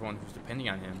front of everyone who's depending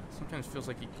on him. Sometimes feels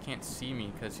like he can't see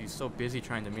me because he's so busy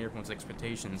trying to meet everyone's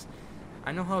expectations.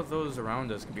 I know how those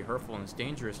around us can be hurtful, and it's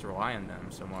dangerous to rely on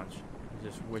them so much. I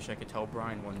just wish I could tell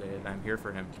Brian one day that I'm here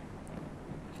for him.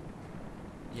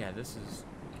 Yeah, this is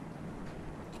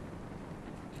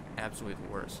absolutely the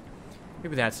worst.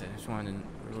 Maybe that's it. I just wanted to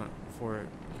before.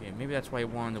 Okay, maybe that's why I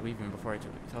wanted to leave him before I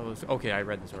tell this. Okay, I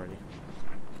read this already.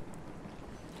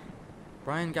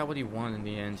 Brian got what he wanted in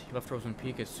the end. He left Roseland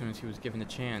Peak as soon as he was given the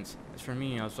chance. As for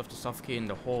me, I was left to suffocate in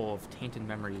the hole of tainted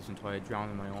memories until I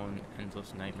drowned in my own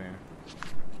endless nightmare.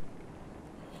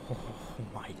 Oh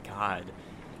my god.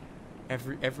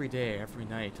 Every day, every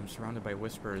night, I'm surrounded by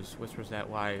whispers. Whispers that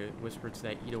lie. Whispers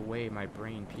that eat away my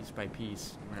brain piece by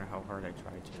piece, no matter how hard I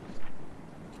try to.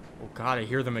 Oh god, I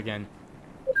hear them again.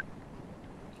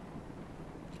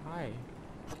 Hi.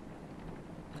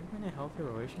 Are you in a healthy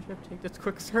relationship? Take this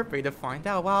quick survey to find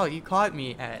out. Wow, you caught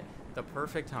me at the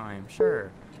perfect time.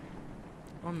 Sure.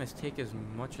 One must take as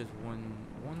much as one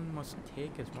gives.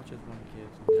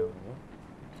 No.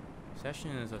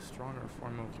 Possession is a stronger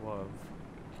form of love.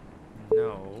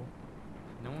 No.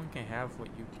 No one can have what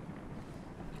you...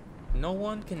 No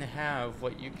one can have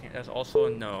what you can... That's also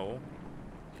a no.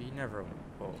 Be never...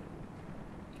 Oh.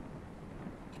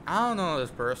 I don't know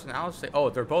this person. I'll say... Oh,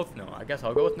 they're both no. I guess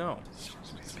I'll go with no.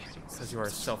 Because you are a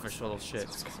selfish little shit.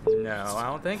 No, I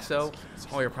don't think so.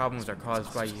 All your problems are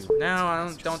caused by you. No,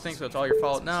 I don't think so. It's all your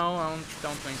fault. No, I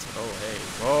don't think so. Oh, hey.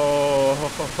 Whoa. Ho,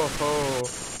 ho, ho, ho.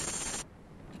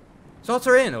 Salts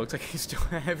are in. It looks like you still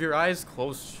have your eyes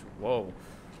closed. Whoa. Looks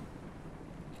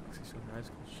like you still have your eyes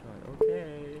closed shut.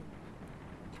 Okay.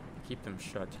 Keep them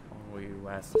shut. All will you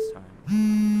last this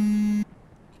time.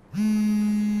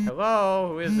 Hello?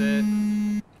 Who is it?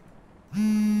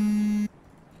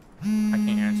 I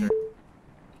can't answer.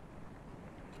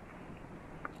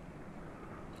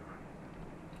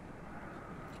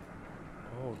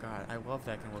 Oh god, I love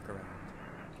that I can look around.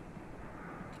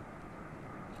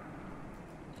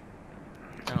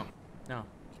 No, no,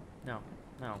 no,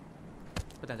 no.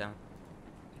 Put that down.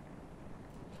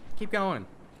 Keep going.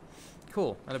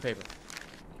 Cool, another paper.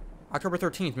 October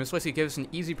 13th, Miss Lacey gives us an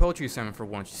easy poetry assignment for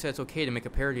once. She said it's okay to make a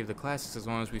parody of the classics as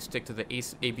long as we stick to the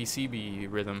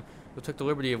ABCB rhythm. We took the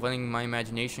liberty of letting my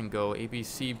imagination go.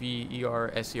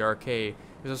 ABCBERSERK.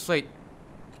 There's a slight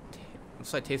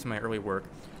taste of my early work.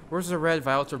 Roses are red,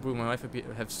 violets are blue. My life would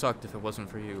have sucked if it wasn't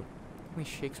for you. Tell me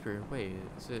Shakespeare. Wait,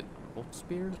 is it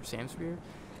Holtzbeer? Samspear?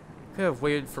 I could have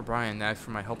waited for Brian to ask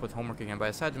for my help with homework again, but I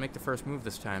decided to make the first move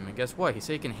this time. And guess what? He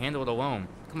said he can handle it alone.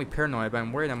 Call me paranoid, but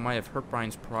I'm worried I might have hurt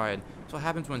Brian's pride. That's what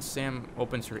happens when Sam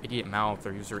opens her idiot mouth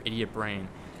or uses her idiot brain.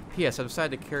 P.S. I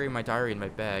decided to carry my diary in my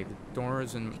bag. The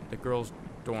doors in the girls'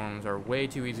 dorms are way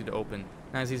too easy to open.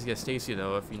 Not as easy as Stacy,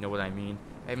 though, if you know what I mean.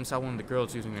 I even saw one of the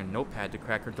girls using their notepad to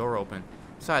crack her door open.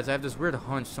 Besides, I have this weird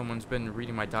hunch someone's been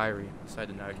reading my diary. I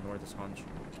decided to not ignore this hunch.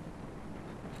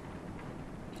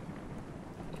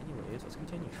 Anyways, let's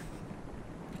continue.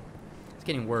 It's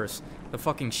getting worse. The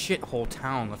fucking shithole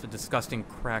town left a disgusting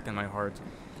crack in my heart.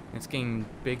 And it's getting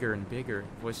bigger and bigger.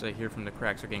 The voices I hear from the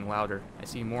cracks are getting louder. I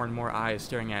see more and more eyes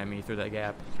staring at me through that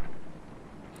gap.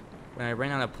 When I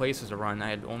ran out of places to run, I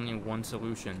had only one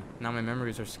solution. Now my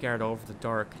memories are scattered all over the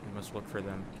dark. I must look for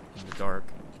them in the dark.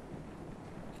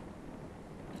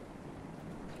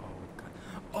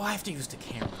 Oh, I have to use the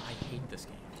camera. I hate this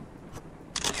game.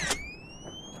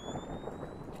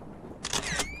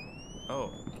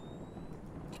 Oh.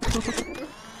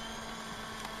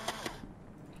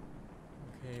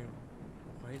 Okay.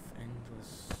 Life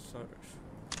endless search.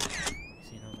 I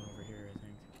see another one over here, I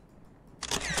think.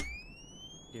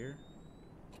 Here?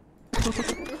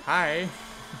 Hi!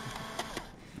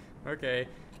 Okay.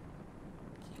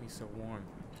 Keep me so warm.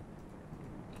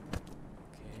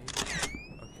 Okay.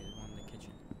 Okay, there's one in the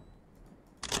kitchen.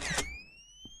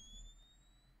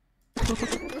 Okay,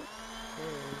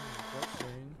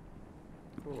 blessing.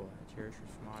 Cool, I cherish your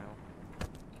smile.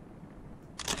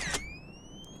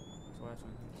 What's the last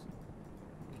one?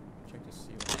 Check the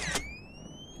ceiling.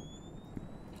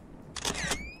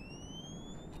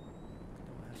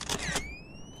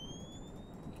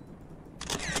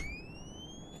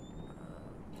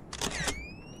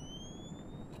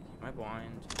 Am I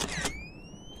blind?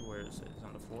 Where is it? Is it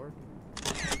on the floor? On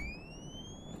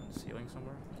the ceiling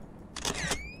somewhere?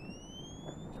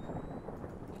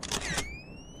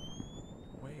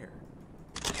 Where?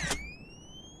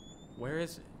 Where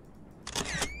is it?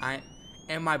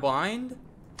 Am I blind?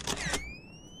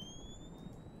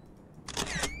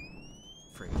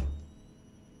 Freak.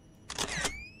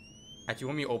 Actually,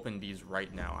 let me open these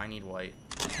right now. I need light.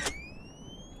 We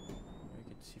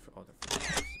can see for all the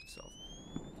footage itself.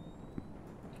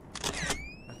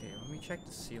 Okay, let me check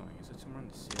the ceiling. Is it somewhere on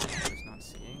the ceiling that it's not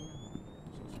seeing?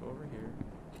 So let's go over here.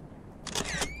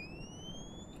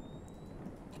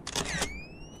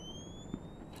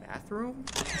 Bathroom?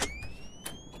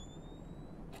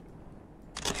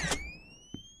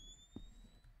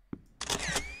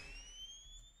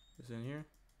 Is it in here?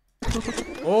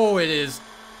 Oh, it is!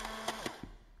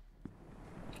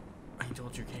 I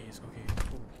told your case. Okay,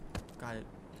 cool. Got it.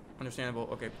 Understandable.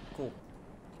 Okay, cool.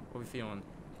 What are we feeling?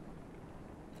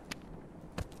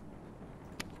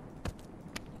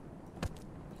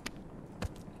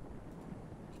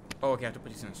 Oh, okay, I have to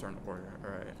put these in a certain order.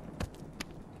 Alright.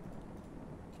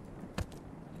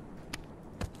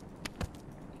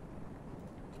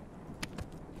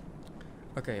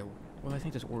 Okay, well, I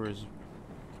think this order is...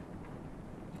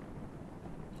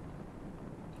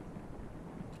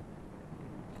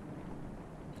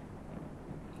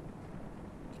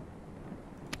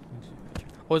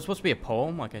 Oh, it's supposed to be a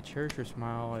poem? Like, I cherish your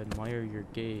smile, I admire your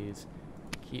gaze.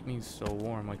 Keep me so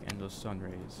warm like endless sun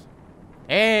rays.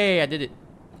 Hey, I did it!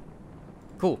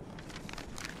 Cool.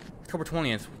 October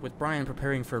 20th, with Brian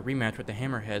preparing for a rematch with the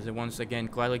Hammerheads, I once again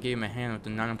gladly gave him a hand with the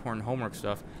non-important homework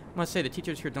stuff. I must say, the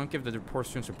teachers here don't give the poor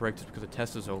students a break just because the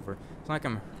test is over. It's not like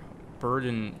I'm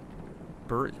burdened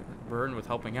with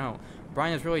helping out.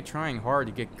 Brian is really trying hard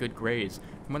to get good grades.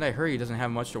 From what I heard, he doesn't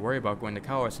have much to worry about going to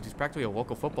college since he's practically a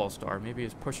local football star. Maybe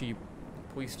his pushy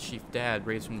police chief dad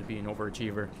raised him to be an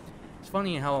overachiever. It's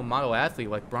funny how a model athlete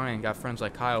like Brian got friends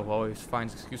like Kyle who always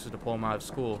finds excuses to pull him out of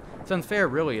school. It's unfair,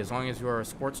 really. As long as you are a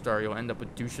sports star, you'll end up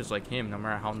with douches like him, no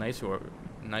matter how nice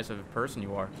of a person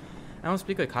you are. I don't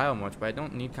speak like Kyle much, but I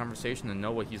don't need conversation to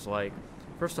know what he's like.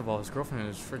 First of all, his girlfriend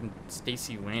is freaking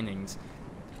Stacy Lannings.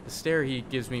 The stare he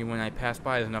gives me when I pass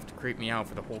by is enough to creep me out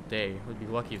for the whole day. I would be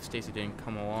lucky if Stacy didn't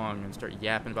come along and start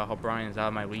yapping about how Brian is out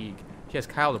of my league. She has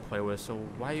Kyle to play with, so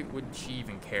why would she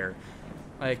even care?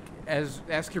 Like,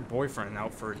 ask your boyfriend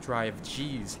out for a drive.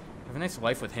 Jeez. Have a nice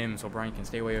life with him so Brian can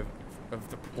stay away of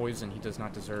the poison he does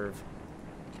not deserve.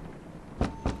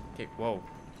 Okay, whoa.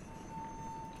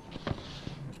 Let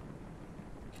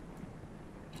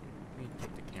me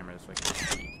take the camera so I can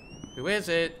see. Who is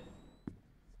it?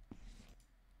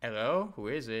 Hello? Who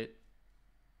is it?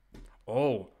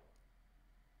 Oh.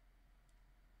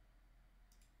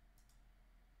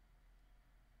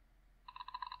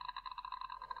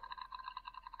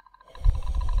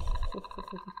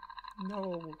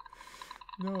 No.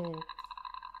 No.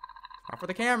 Not for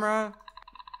the camera.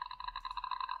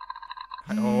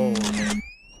 Oh, okay.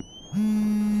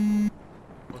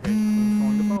 Okay, who's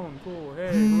calling the phone? Cool.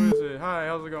 Hey, who is it? Hi,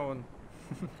 how's it going?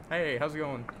 Hey, how's it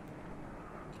going?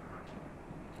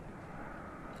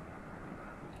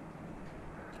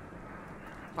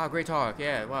 Wow, great talk.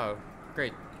 Yeah, wow.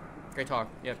 Great. Great talk.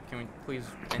 Yep, can we please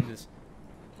end this?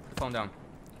 Put the phone down.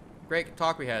 Great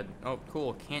talk we had. Oh,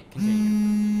 cool. Can't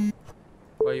continue.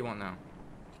 What do you want now?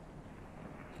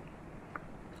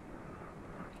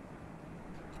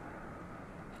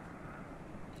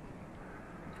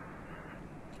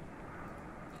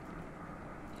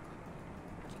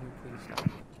 Can we please stop?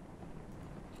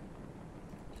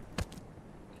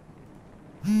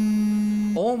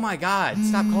 Oh my god,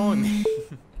 stop calling me.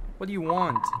 What do you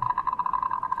want?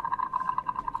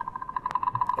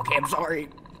 Okay, I'm sorry.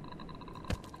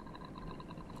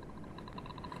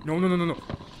 No.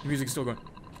 The music's still going.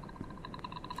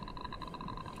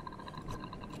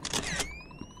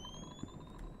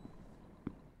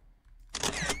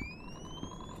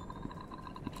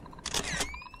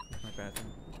 Where's my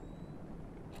bathroom?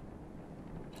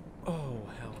 Oh,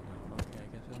 hell no. Okay, I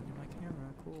guess I don't need my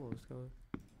camera. Cool, let's go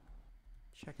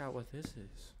check out what this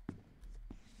is.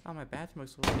 Oh, my bathroom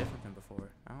looks a little different than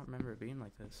before. I don't remember it being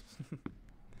like this.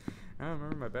 I don't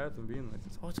remember my bathroom being like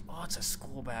this. Oh, it's a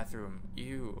school bathroom.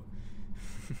 Ew.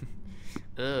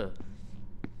 Ugh.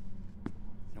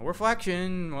 No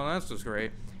reflection. Well, that's just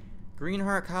great.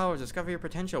 Greenheart College. Discover your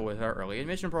potential with our early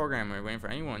admission program. We're waiting for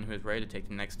anyone who is ready to take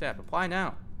the next step. Apply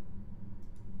now.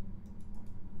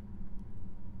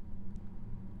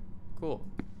 Cool.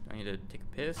 Do I need to take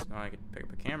a piss? No, I could pick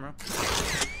up a camera.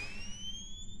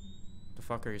 The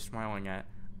fuck are you smiling at?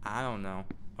 I don't know.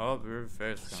 Oh, your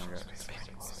face is gonna go.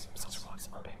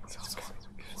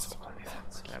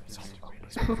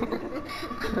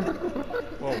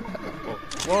 Whoa, whoa,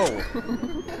 whoa!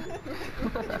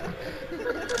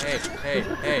 Hey, hey,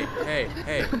 hey, hey,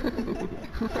 hey,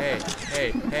 hey,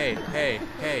 hey, hey, hey,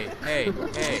 hey, hey,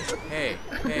 hey, hey,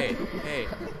 hey,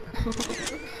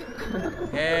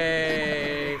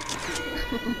 hey.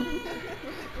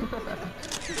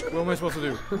 What am I supposed to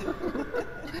do?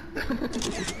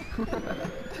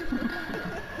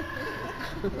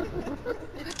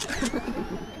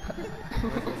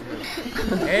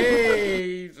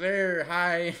 Hey there,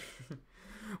 hi.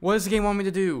 What does the game want me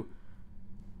to do?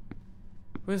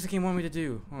 What does the game want me to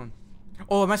do? Hold on.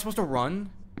 Oh, am I supposed to run?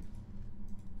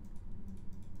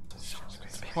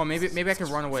 Oh, maybe I can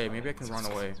run away. Maybe I can run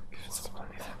away.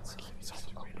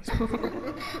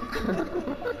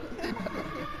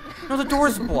 No, the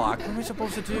door's blocked. What am I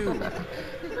supposed to do?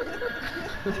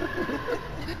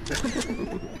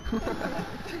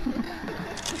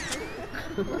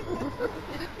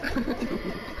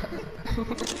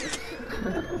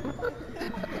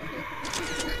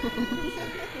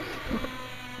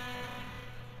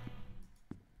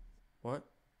 What?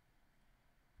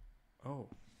 Oh.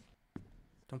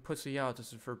 Don't pussy out.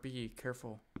 This is for B.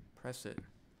 Careful. Press it.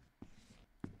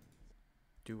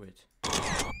 Do it.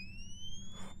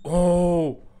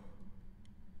 Oh!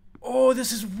 Oh,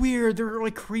 this is weird. They're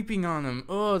like creeping on him.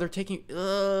 Oh, they're taking.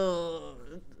 I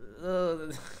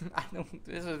don't.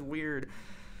 This is weird.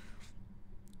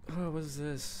 Oh, what is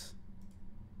this?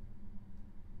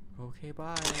 Okay,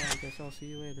 bye. I guess I'll see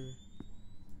you later.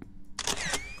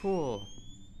 Cool.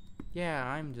 Yeah,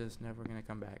 I'm just never gonna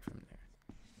come back from there.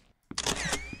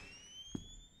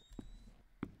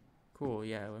 Cool.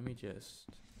 Yeah, let me just.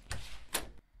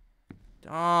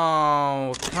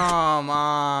 Oh, come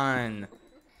on.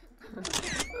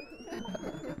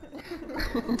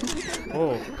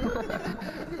 Oh.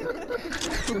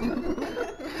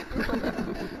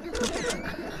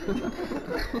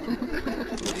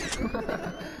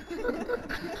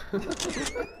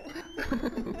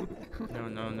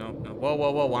 No.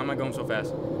 Whoa. Why am I going so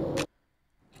fast?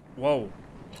 Whoa.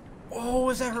 Oh,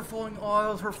 is that her falling? Oh,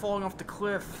 that was her falling off the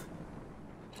cliff.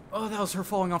 Oh, that was her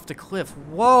falling off the cliff.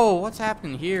 Whoa, what's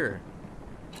happening here?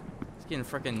 It's getting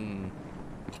freaking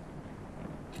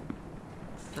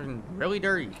really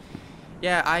dirty.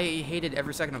 Yeah, I hated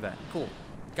every second of that. Cool.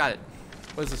 Got it.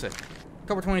 What does this say?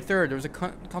 October 23rd,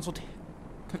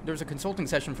 there was a consulting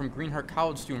session from Greenheart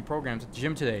College student programs at the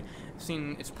gym today. I've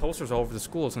seen its posters all over the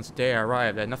school since the day I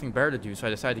arrived. I had nothing better to do, so I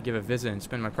decided to give a visit and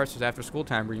spend my precious after school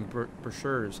time reading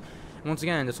brochures. And once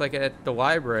again, just like at the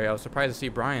library, I was surprised to see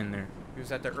Brian there. He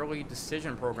was at the early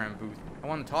decision program booth. I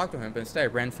wanted to talk to him, but instead I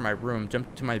ran from my room,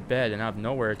 jumped to my bed, and out of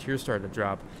nowhere, tears started to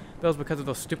drop. That was because of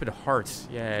those stupid hearts.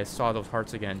 Yeah, I saw those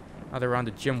hearts again. Now they're on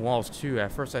the gym walls, too.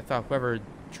 At first, I thought whoever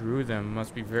drew them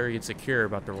must be very insecure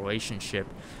about the relationship.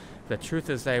 The truth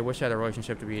is that I wish I had a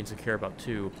relationship to be insecure about,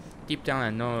 too. Deep down, I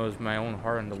know it was my own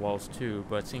heart on the walls, too,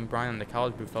 but seeing Brian in the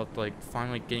college booth felt like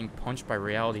finally getting punched by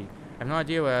reality. I have no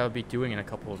idea what I'll be doing in a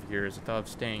couple of years. I thought of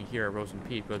staying here at Rosen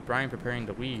Peak, but with Brian preparing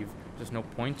to leave, there's no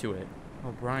point to it.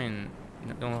 Oh, Brian,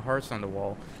 no hearts on the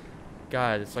wall.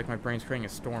 God, it's like my brain's creating a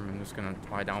storm. I'm just gonna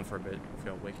lie down for a bit.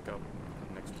 Hopefully I'll wake up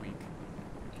next week.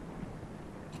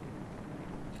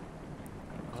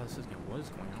 Oh, this is what is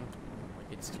going on?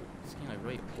 Like it's getting like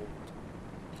really old.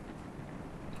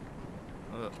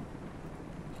 Ugh.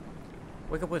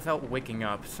 Wake up without waking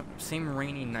up. Same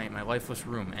rainy night, my lifeless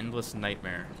room, endless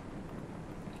nightmare.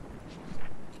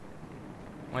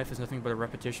 Life is nothing but a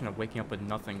repetition of waking up with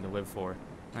nothing to live for.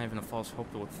 Not even a false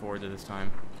hope to look forward to this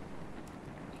time.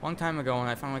 A long time ago, when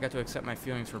I finally got to accept my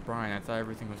feelings for Brian, I thought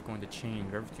everything was going to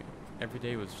change. Every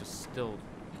day was just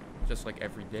like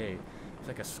every day. It was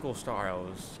like a school star. I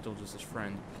was still just his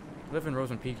friend. I live in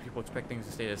Rosen Peak, people expect things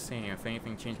to stay the same. If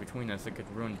anything changed between us, it could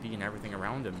ruin Dee and everything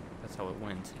around him. That's how it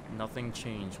went. Nothing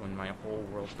changed when my whole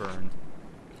world burned.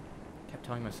 I kept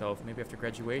telling myself, maybe after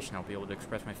graduation I'll be able to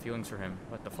express my feelings for him.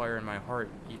 Let the fire in my heart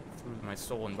eat through my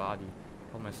soul and body.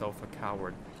 I called myself a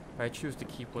coward. But I choose to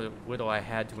keep what little I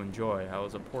had to enjoy. I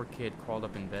was a poor kid crawled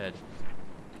up in bed.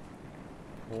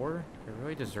 Poor? I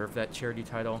really deserve that charity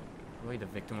title? Really the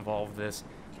victim of all of this?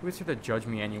 Who is here to judge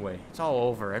me anyway? It's all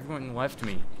over. Everyone left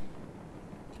me.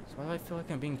 So why do I feel like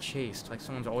I'm being chased? Like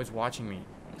someone's always watching me?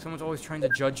 Like someone's always trying to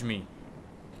judge me?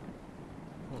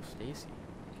 Oh, Stacy.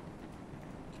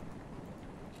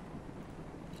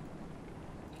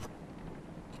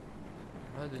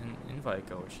 How did an invite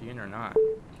go? Is she in or not?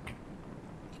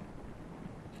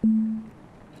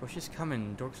 So she's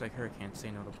coming. Dorks like her can't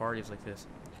say no to parties like this.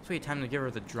 It's really time to give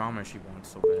her the drama she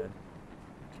wants so bad.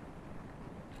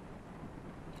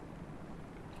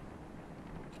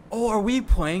 Oh, are we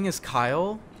playing as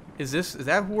Kyle? Is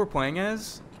that who we're playing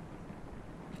as?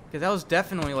 Because that was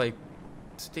definitely like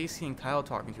Stacy and Kyle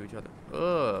talking to each other.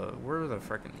 Ugh, where the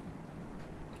frickin'...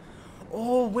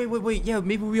 Oh, wait. Yeah,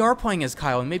 maybe we are playing as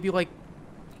Kyle, and maybe like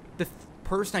the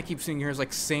person I keep seeing here is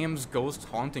like Sam's ghost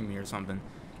haunting me or something.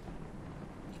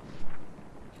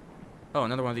 Oh,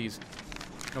 another one of these.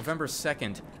 November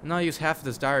 2nd. I know I used half of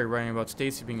this diary writing about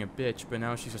Stacy being a bitch, but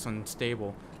now she's just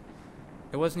unstable.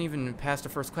 It wasn't even past the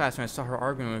first class when I saw her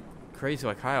arguing with crazy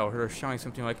like Kyle. I heard her shouting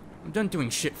something like, "I'm done doing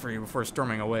shit for you," before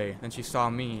storming away. Then she saw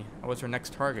me. I was her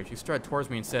next target. She strode towards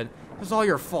me and said, "This is all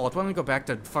your fault. Why don't we go back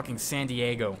to fucking San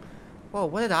Diego?" Well,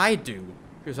 what did I do?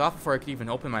 He was off before I could even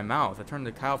open my mouth. I turned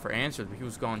to Kyle for answers, but he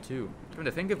was gone too. Come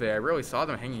to think of it, I rarely saw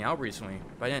them hanging out recently,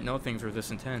 but I didn't know things were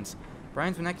this intense.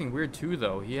 Brian's been acting weird too,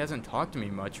 though. He hasn't talked to me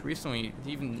much. Recently,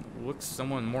 he even looks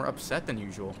someone more upset than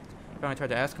usual. I finally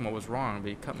tried to ask him what was wrong, but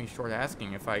he cut me short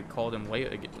asking if I called him late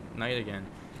at night again.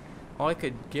 All I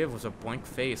could give was a blank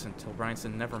face until Brian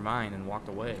said never mind and walked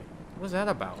away. What was that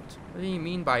about? What did he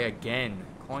mean by again?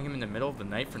 Calling him in the middle of the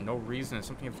night for no reason is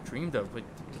something I've dreamed of, but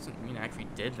it doesn't mean I actually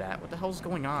did that. What the hell's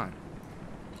going on?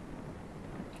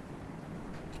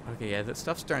 Okay, yeah, that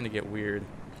stuff's starting to get weird.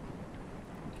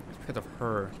 It's because of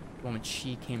her. The moment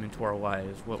she came into our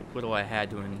lives, what little I had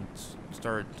to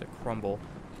started to crumble.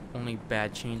 Only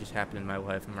bad changes happened in my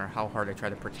life, no matter how hard I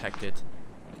tried to protect it.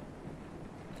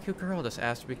 Cute girl just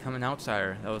asked to become an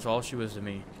outsider. That was all she was to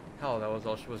me. Hell, that was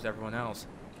all she was to everyone else.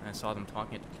 And I saw them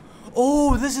talking.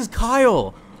 Oh, this is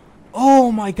Kyle!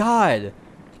 Oh my god!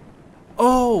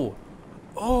 Oh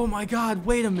my god,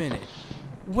 wait a minute.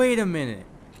 Wait,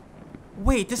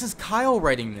 this is Kyle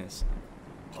writing this.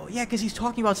 Oh yeah, because he's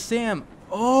talking about Sam.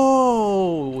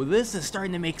 Oh, this is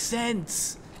starting to make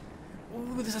sense.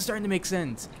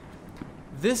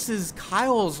 This is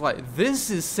Kyle's life. This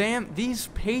is Sam. These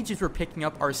pages we're picking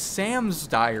up are Sam's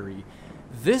diary.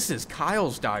 This is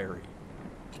Kyle's diary.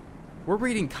 We're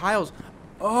reading Kyle's.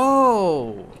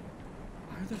 Oh.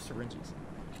 Why are there syringes?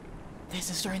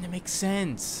 This is starting to make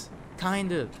sense.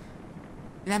 Kind of.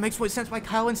 And that makes sense why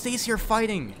Kyle and Stacy are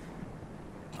fighting.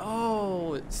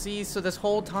 Oh, see, so this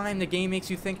whole time the game makes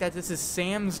you think that this is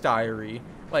Sam's diary.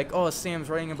 Like, oh, Sam's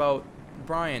writing about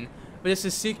Brian. But this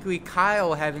is secretly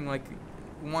Kyle having, like,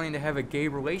 wanting to have a gay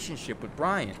relationship with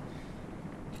Brian.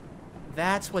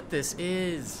 That's what this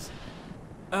is.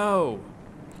 Oh.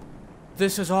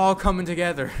 This is all coming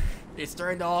together. It's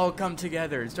starting to all come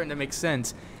together. It's starting to make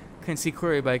sense. Couldn't see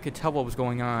clearly, but I could tell what was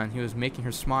going on. He was making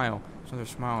her smile. Another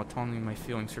smile telling me my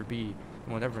feelings for B.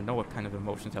 I would never know what kind of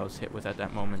emotions I was hit with at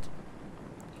that moment.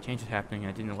 Change was happening,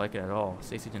 and I didn't like it at all.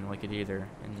 Stacy didn't like it either,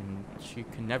 and she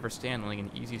could never stand letting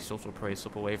an easy social prey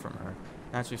slip away from her.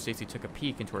 Naturally, Stacy took a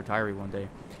peek into her diary one day,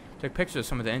 took pictures of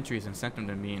some of the entries and sent them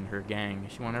to me and her gang.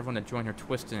 She wanted everyone to join her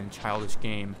twisted and childish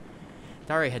game. The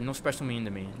diary had no special meaning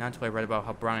to me, not until I read about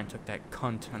how Brian took that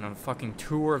cunt on a fucking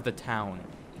tour of the town.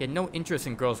 He had no interest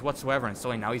in girls whatsoever, and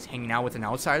suddenly now he's hanging out with an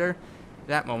outsider? At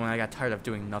that moment, I got tired of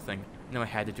doing nothing. I knew I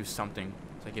had to do something,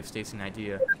 so I gave Stacy an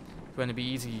idea. It's going to be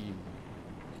easy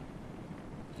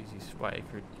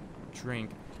spike her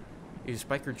drink.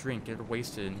 Get her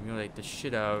wasted, and humiliate the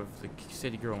shit out of the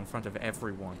city girl in front of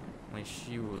everyone. Only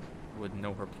she would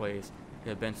know her place. It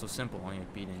had been so simple, only a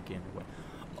beat and game away.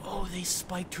 Oh, they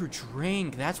spiked her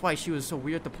drink. That's why she was so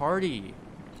weird at the party.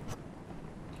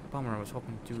 Bummer, I was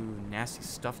hoping to do nasty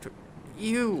stuff to her.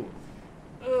 Ew!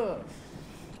 Ugh!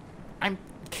 I'm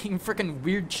getting freaking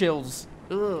weird chills.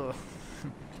 Ugh!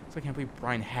 So I can't believe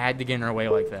Brian had to get in her way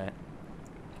like that.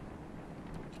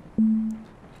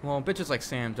 Well, bitches like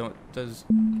Sam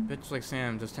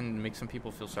just tend to make some people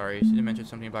feel sorry. She did mention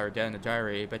something about her dad in the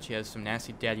diary. I bet she has some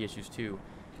nasty daddy issues too.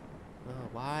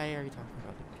 Why are you talking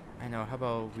about that? I know, how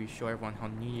about we show everyone how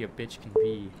needy a bitch can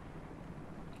be?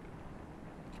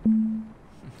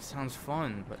 Sounds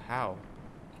fun, but how?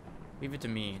 Leave it to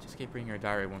me. Just keep reading your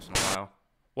diary once in a while.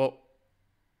 Well.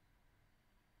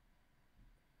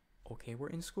 Okay, we're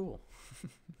in school.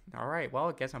 Alright, well,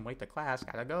 I guess I'm late to class.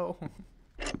 Gotta go.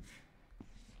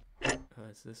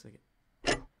 Is this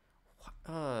again?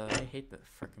 I hate the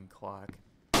frickin' clock.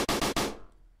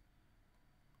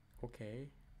 Okay,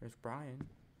 there's Brian.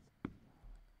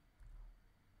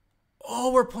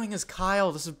 Oh, we're playing as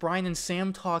Kyle. This is Brian and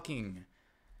Sam talking.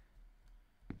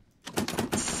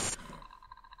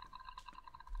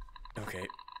 Okay.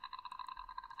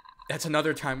 That's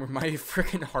another time where my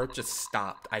freaking heart just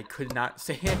stopped. I could not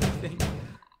say anything.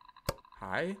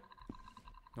 Hi?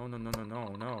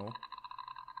 No.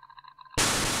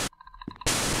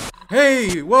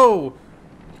 Hey! Whoa!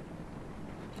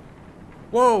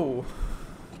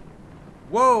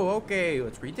 Whoa, okay,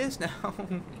 let's read this now.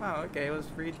 Wow, okay, let's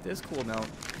read this cool note.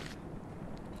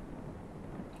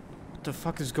 What the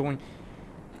fuck is going...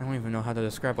 I don't even know how to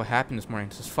describe what happened this morning.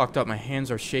 This is fucked up. My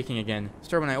hands are shaking again. It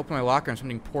started when I opened my locker and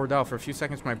something poured out. For a few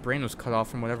seconds, my brain was cut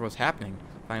off from whatever was happening.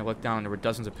 Finally, I looked down. There were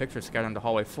dozens of pictures scattered on the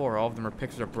hallway floor. All of them were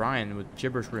pictures of Brian with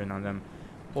gibberish written on them.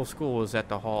 The whole school was at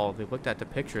the hall. They looked at the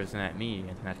pictures and at me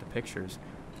and then at the pictures.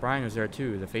 Brian was there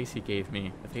too. The face he gave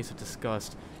me. The face of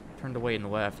disgust. I turned away and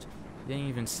left. He didn't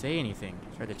even say anything.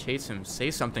 I tried to chase him,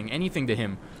 say something, anything to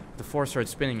him. The floor started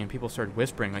spinning and people started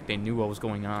whispering like they knew what was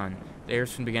going on. The air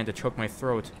soon began to choke my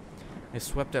throat. I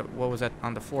swept at what was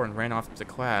on the floor and ran off to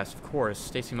class. Of course,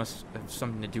 Stacy must have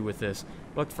something to do with this.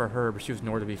 I looked for her, but she was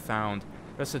nowhere to be found.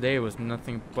 The rest of the day was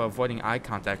nothing but avoiding eye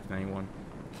contact with anyone.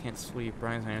 I can't sleep.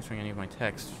 Brian's not answering any of my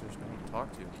texts. There's no one to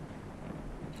talk to.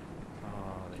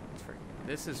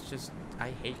 This is just...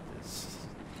 I hate this.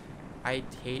 I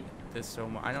hate this so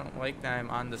much. I don't like that I'm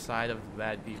on the side of the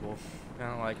bad people. I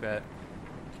don't like that.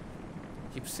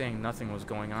 I keep saying nothing was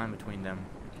going on between them.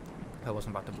 I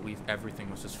wasn't about to believe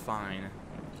everything was just fine.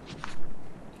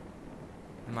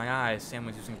 In my eyes, Sam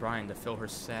was using Brian to fill her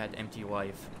sad, empty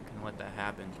life. I couldn't let that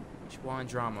happen. She wanted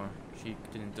drama she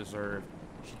didn't deserve.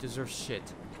 She deserves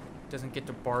shit. Doesn't get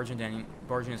to barge in and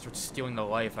start stealing the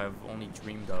life I've only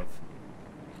dreamed of.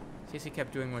 Stacey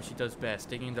kept doing what she does best,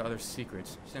 digging into other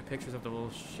secrets. She sent pictures of the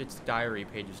little shit's diary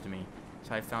pages to me,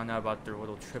 so I found out about their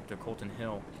little trip to Colton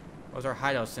Hill. It was our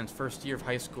hideout since first year of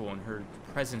high school, and her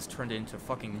presence turned it into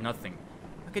fucking nothing.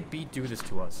 How could B do this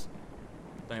to us?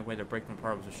 The only way to break them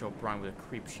apart was to show Brian what a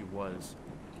creep she was.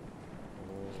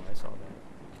 Oh, I saw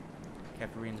that. I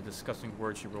kept reading the disgusting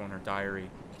words she wrote in her diary.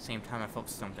 At the same time, I felt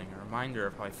something, a reminder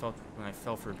of how I felt when I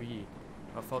fell for B.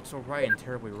 I felt so right and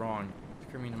terribly wrong.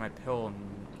 Screaming into my pillow and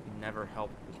never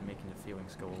helped with making the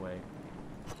feelings go away.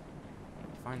 Did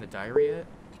you find the diary yet?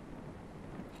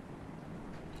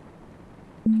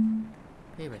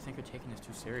 Babe, I think you're taking this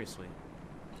too seriously.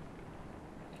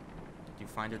 Did you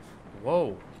find it?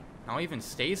 Whoa! Now even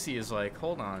Stacy is like,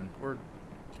 hold on, we're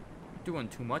doing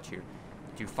too much here.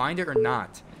 Did you find it or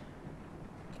not?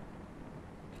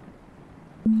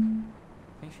 I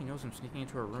think she knows I'm sneaking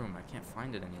into her room. I can't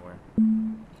find it anywhere.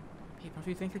 Babe, don't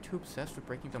you think you're too obsessed with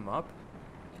breaking them up?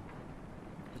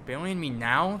 Is Bailey and me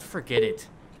now? Forget it.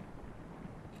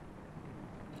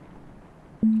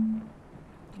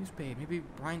 Please, babe. Maybe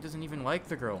Brian doesn't even like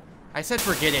the girl. I said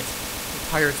forget it. So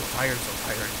tired, so tired, so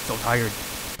tired, so tired.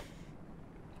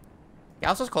 Yeah,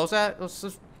 let's just close that. Let's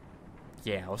just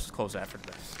close that for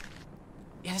this.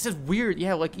 Yeah, this is weird.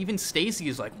 Yeah, like even Stacy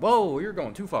is like, whoa, you're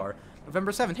going too far.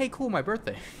 November 7th. Hey, cool, my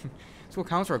birthday. School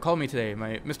counselor called me today.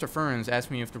 Mr. Ferns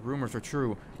asked me if the rumors are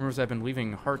true. Rumors that I've been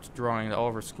leaving hearts drawing at all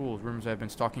of our schools. Rumors that I've been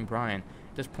stalking Brian.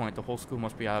 At this point, the whole school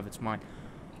must be out of its mind.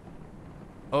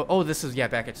 Oh, this is, yeah,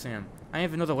 back at Sam. I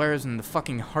didn't even know the letters in the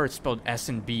fucking heart spelled S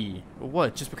and B.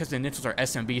 What? Just because the initials are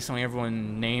S and B, suddenly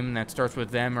everyone's name that starts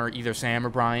with them are either Sam or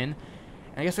Brian?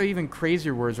 And I guess there are even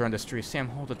crazier words around the street. Sam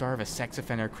holds the daughter of a sex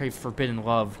offender, craves forbidden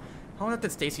love. How on earth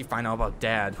did Stacy find out about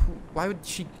Dad? Why would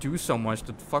she do so much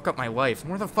to fuck up my life?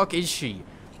 Where the fuck is she?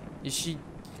 Is she...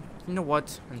 You know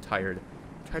what? I'm tired.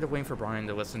 I'm tired of waiting for Brian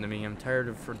to listen to me. I'm tired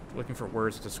of looking for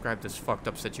words to describe this fucked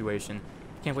up situation.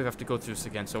 I can't believe I have to go through this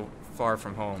again so far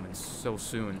from home and so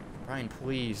soon. Brian,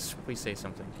 please. Please say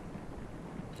something.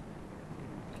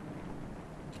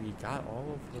 We got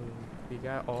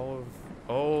all of...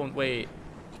 Oh, wait.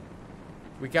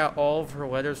 We got all of her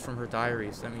letters from her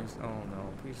diaries. That means... Oh, no.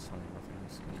 Please tell me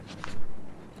nothing's gonna happen.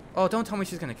 Oh, don't tell me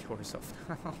she's gonna kill herself.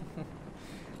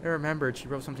 I remembered she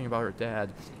wrote something about her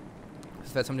dad.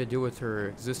 This had something to do with her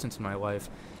existence in my life.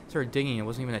 I started digging. It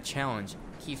wasn't even a challenge.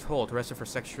 Keith Holt, arrested for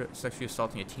sexually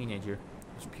assaulting a teenager. It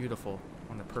was beautiful.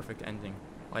 On the perfect ending.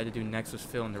 All I had to do next was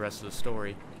fill in the rest of the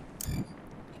story.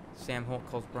 Sam Holt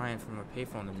calls Brian from a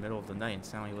payphone in the middle of the night and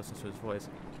suddenly listens to his voice.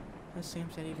 How does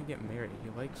Sam's dad even get married? He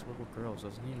likes little girls,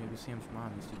 doesn't he? Maybe Sam's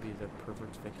mom used to be the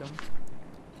pervert's victim?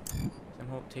 Sam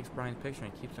Holt takes Brian's picture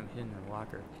and keeps them hidden in her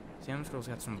locker. Sam's girl's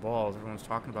got some balls. Everyone's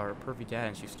talking about her pervy dad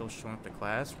and she's still showing up to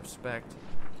class. Respect.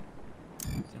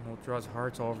 Sam Holt draws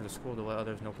hearts all over the school to let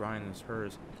others know Brian is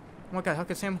hers. Oh my god, how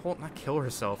could Sam Holt not kill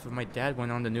herself? If my dad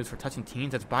went on the news for touching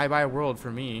teens, that's bye-bye world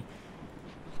for me.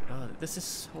 This is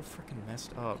so freaking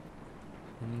messed up.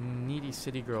 Needy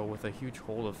city girl with a huge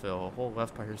hole to fill. A hole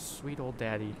left by her sweet old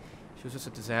daddy. She was just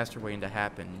a disaster waiting to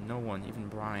happen. No one, even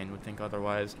Brian, would think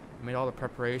otherwise. I made all the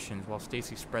preparations while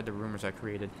Stacy spread the rumors I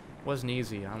created. It wasn't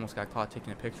easy. I almost got caught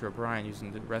taking a picture of Brian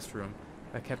using the restroom.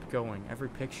 I kept going. Every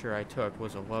picture I took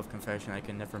was a love confession I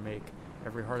could never make.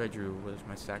 Every heart I drew was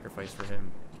my sacrifice for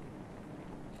him.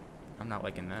 I'm not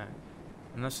liking that.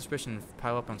 Enough suspicion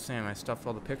pile up on Sam. I stuffed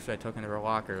all the pictures I took into her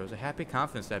locker. It was a happy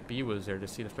confidence that B was there to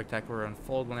see the spectacular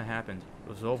unfold when it happened. It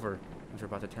was over. Things were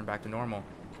about to turn back to normal.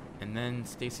 And then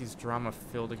Stacy's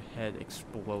drama-filled head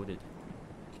exploded.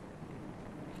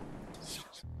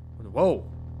 Whoa!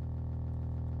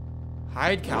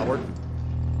 Hide, coward!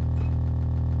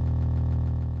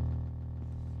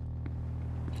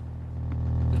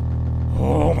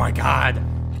 Oh my god!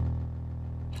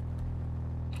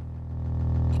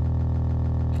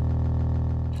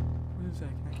 What is that?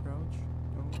 Can I crouch?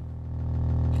 No.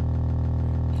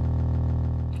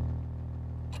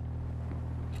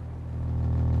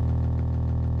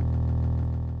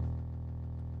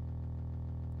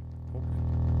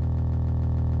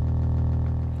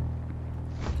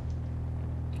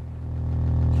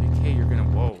 JK, you're gonna.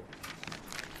 Whoa.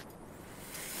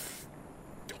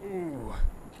 Ooh.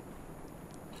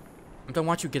 I don't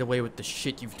want you to get away with the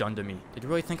shit you've done to me. Did you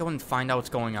really think I wouldn't find out what's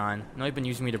going on? I know you've been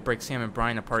using me to break Sam and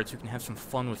Brian apart so you can have some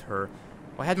fun with her.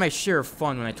 Well, I had my share of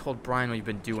fun when I told Brian what you've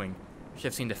been doing. You should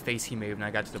have seen the face he made when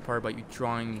I got to the part about you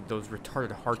drawing those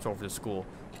retarded hearts over the school.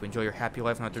 To enjoy your happy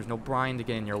life now that there's no Brian to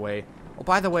get in your way. Oh,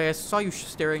 by the way, I saw you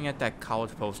staring at that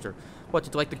college poster. What,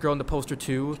 did you like the girl in the poster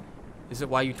too? Is it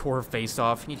why you tore her face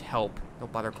off? You need help.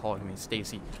 Don't bother calling me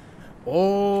Stacy.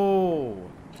 Oh!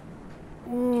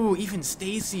 Ooh, even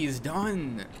Stacy is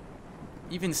done.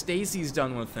 Even Stacy's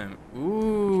done with him.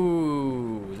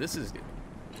 Ooh, this is good.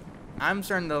 I'm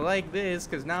starting to like this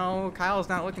because now Kyle's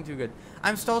not looking too good.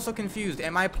 I'm still so confused.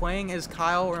 Am I playing as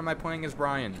Kyle or am I playing as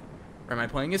Brian? Or am I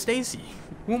playing as Stacy?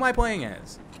 Who am I playing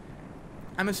as?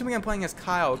 I'm assuming I'm playing as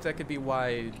Kyle because that could be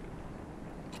why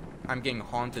I'm getting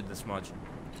haunted this much.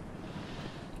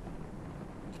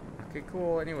 Okay,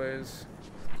 cool. Anyways.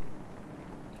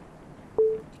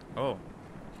 Oh.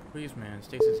 Please, man.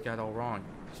 Stacy's got it all wrong.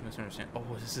 Just misunderstand. Oh,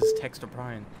 this is text to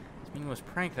Brian. It's meaningless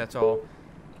prank, that's all.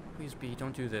 Please, B,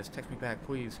 don't do this. Text me back,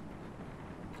 please.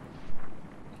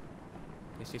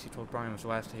 Okay, Stacy told Brian it was the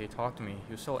last day he talked to me.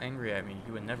 He was so angry at me.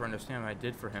 He would never understand what I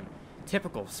did for him.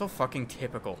 Typical. So fucking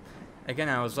typical. Again,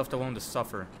 I was left alone to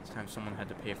suffer. This time someone had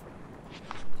to pay for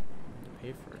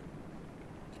it.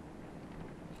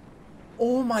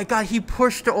 Oh my god, he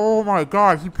pushed... Oh my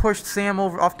god, he pushed Sam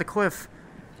over off the cliff.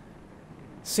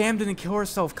 Sam didn't kill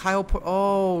herself. Kyle put...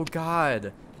 Oh,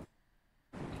 God.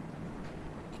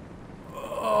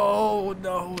 Oh,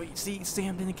 no. See,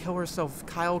 Sam didn't kill herself.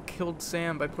 Kyle killed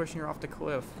Sam by pushing her off the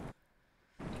cliff.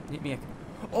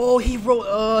 Oh, he wrote...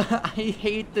 I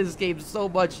hate this game so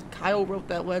much. Kyle wrote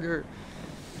that letter.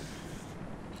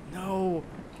 No.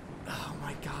 Oh,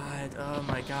 my God. Oh,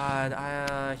 my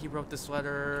God. He wrote this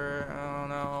letter. Oh,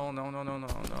 no. No.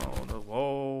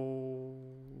 Whoa.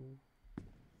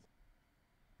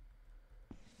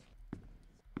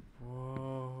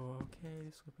 Whoa,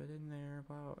 okay, slip it in there.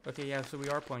 Wow. Okay, yeah, so we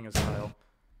are playing as Kyle.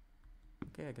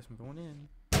 Okay, I guess I'm going in.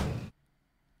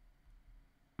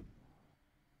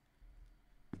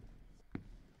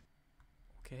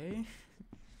 Okay.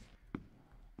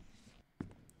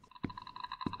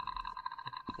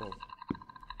 Whoa.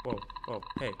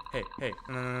 Hey.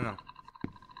 No.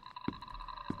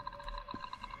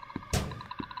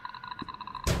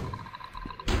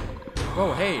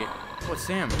 Whoa, hey. What's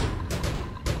Sam?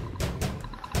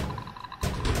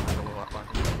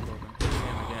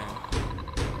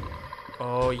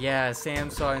 Oh yeah,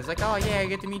 Sam saw it. He's like, oh yeah, I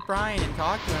get to meet Brian and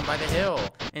talk to him by the hill.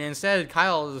 And instead,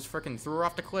 Kyle just freaking threw her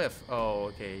off the cliff. Oh,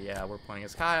 okay, yeah, we're playing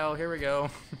as Kyle. Here we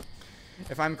go.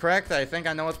 If I'm correct, I think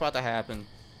I know what's about to happen.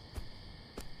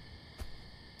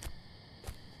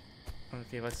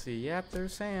 Okay, let's see. Yep,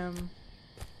 there's Sam.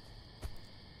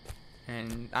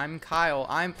 And I'm Kyle.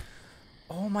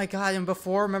 Oh my god, and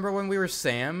before, remember when we were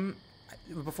Sam?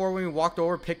 Before when we walked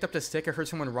over, picked up the stick, I heard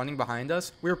someone running behind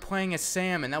us. We were playing as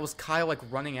Sam, and that was Kyle, like,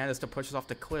 running at us to push us off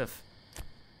the cliff.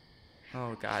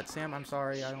 Oh God, Sam, I'm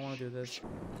sorry. I don't want to do this.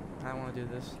 I don't want to do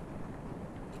this.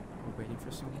 We're waiting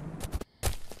for someone.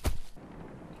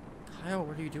 Kyle,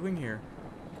 what are you doing here?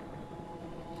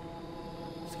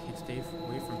 You can't stay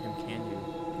away from him, can you?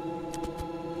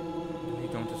 You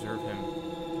don't deserve him.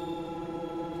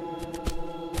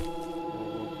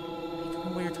 I don't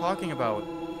know what you're talking about.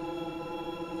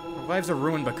 Our lives are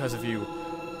ruined because of you.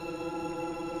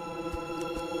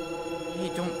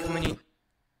 Hey, don't come any...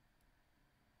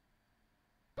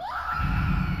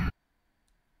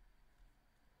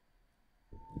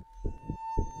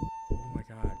 Oh my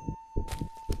God.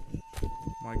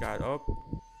 Oh my God. Oh.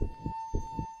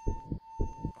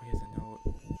 Oh, he has a note.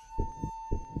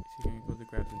 Is he gonna go to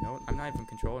grab the note? I'm not even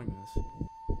controlling this.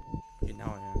 Okay,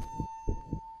 now I am.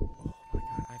 Oh my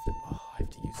God. I have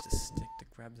to use the stick to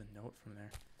grab the note from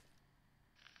there.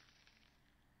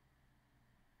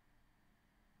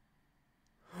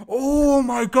 Oh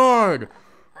my God!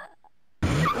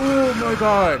 Oh my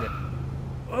God!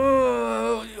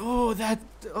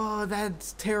 Oh,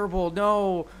 that's terrible.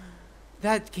 No,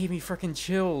 that gave me freaking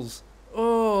chills.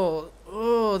 Oh,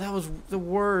 that was the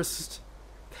worst.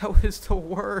 That was the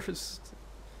worst.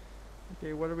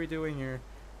 Okay, what are we doing here?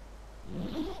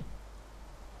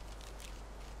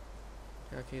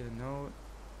 Okay, the note.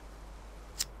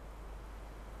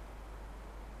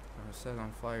 I was set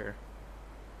on fire.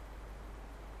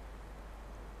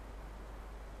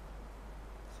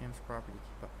 Sam's property.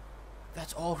 Keep up.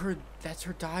 That's all her. That's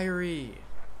her diary.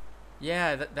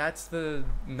 Yeah, that's the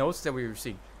notes that we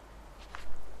received.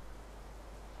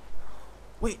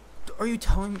 Wait, are you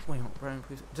telling me? Wait, Brian,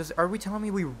 please. Are we telling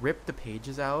me we ripped the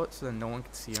pages out so that no one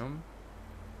could see them?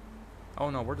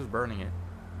 Oh no, we're just burning it.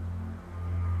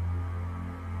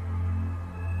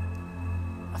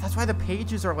 Oh, that's why the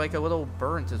pages are like a little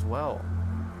burnt as well.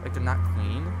 Like they're not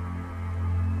clean.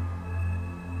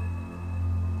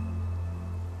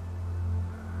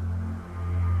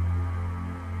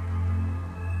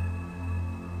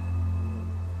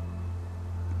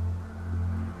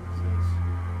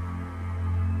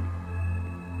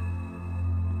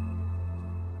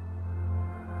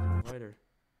 Later.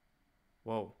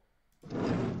 Whoa.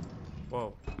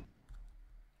 Whoa. I'm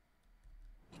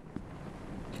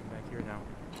back here now.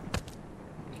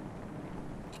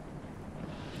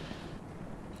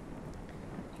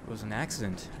 It was an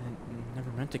accident. I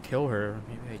never meant to kill her.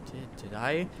 Maybe I did. Did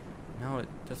I? No, it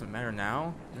doesn't matter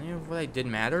now. Any of what I did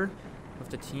matter? I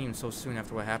left the team so soon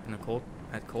after what happened to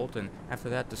at Colton. After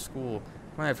that, to school.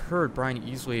 When I've heard, Brian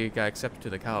easily got accepted to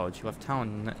the college. He left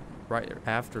town right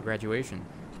after graduation.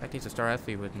 In fact, he's a star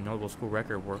athlete with a notable school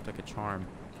record, worked like a charm.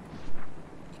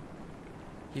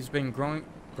 He's been growing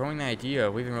the idea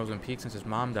of leaving Roseland Peak since his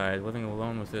mom died. Living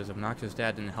alone with his obnoxious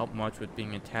dad didn't help much with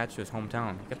being attached to his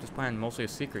hometown. He kept his plan mostly a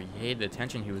secret. He hated the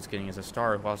attention he was getting as a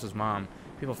star who lost his mom.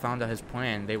 People found out his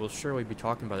plan. They will surely be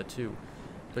talking about it too.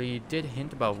 But he did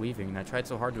hint about leaving, and I tried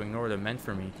so hard to ignore what it meant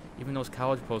for me. Even those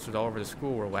college posters all over the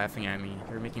school were laughing at me.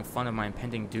 They were making fun of my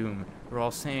impending doom. They were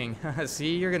all saying,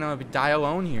 see, you're gonna die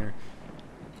alone here.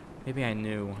 Maybe I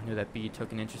knew that Bea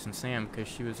took an interest in Sam because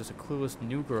she was just a clueless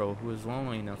new girl who was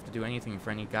lonely enough to do anything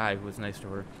for any guy who was nice to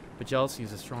her. But jealousy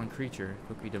is a strong creature. It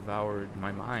quickly devoured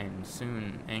my mind.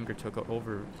 Soon, anger took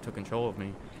control of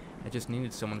me. I just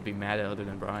needed someone to be mad at other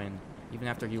than Brian. Even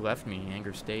after he left me,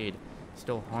 anger stayed. It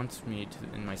still haunts me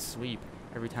in my sleep.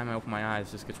 Every time I open my eyes,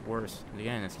 it just gets worse. And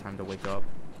again, it's time to wake up.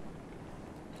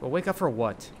 Well, wake up for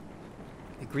what?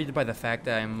 Greeted by the fact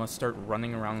that I must start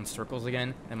running around in circles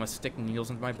again. I must stick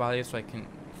needles into my body so I can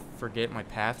forget my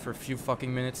path for a few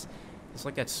fucking minutes. It's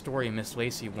like that story Miss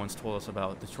Lacey once told us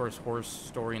about, the shortest horror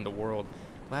story in the world.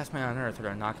 Last man on earth heard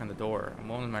a knock on the door.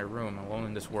 I'm alone in my room, alone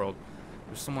in this world.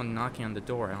 There's someone knocking on the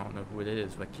door. I don't know who it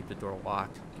is, but I keep the door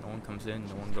locked. No one comes in,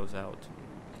 no one goes out.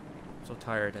 I'm so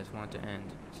tired, I just want it to end.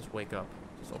 Just wake up.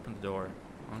 Just open the door.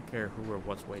 I don't care who or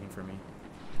what's waiting for me.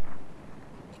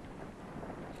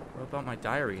 What about my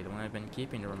diary, the one I've been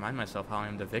keeping to remind myself how I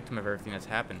am the victim of everything that's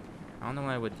happened? I don't know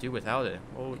what I would do without it.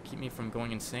 What would keep me from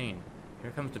going insane?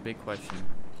 Here comes the big question.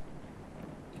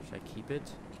 Should I keep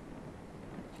it?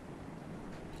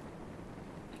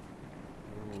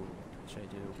 Ooh, what should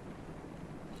I do?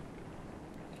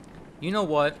 You know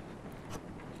what?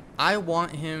 I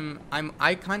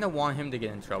kind of want him to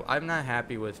get in trouble. I'm not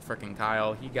happy with frickin'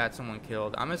 Kyle. He got someone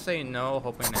killed. I'm gonna say no,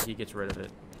 hoping that he gets rid of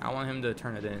it. I want him to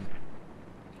turn it in.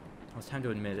 It's time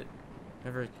to admit it.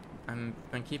 I've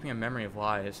been keeping a memory of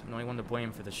lies. I'm the only one to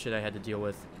blame for the shit I had to deal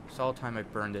with. It's all the time I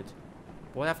burned it.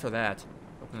 But what after that?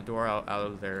 Open the door out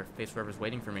of there, face whatever's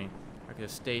waiting for me. I could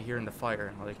just stay here in the fire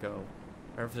and let it go.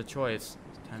 Whatever's the choice,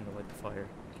 it's time to light the fire.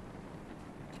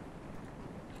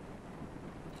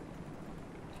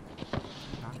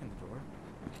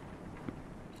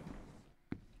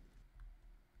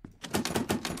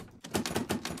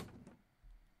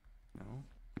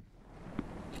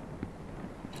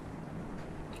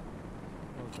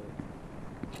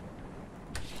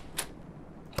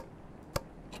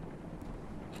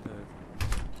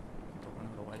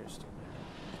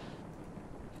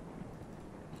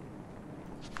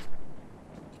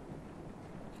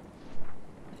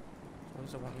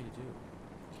 does it want me to do?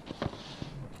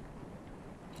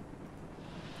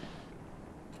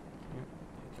 Can't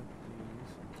pick up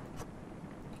these.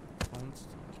 Phone's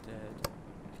dead.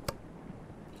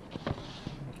 What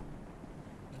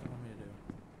does it want me to do?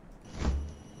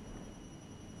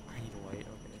 I need a light,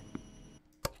 okay.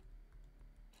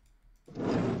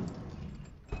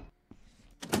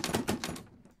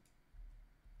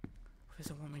 What does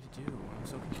it want me to do? I'm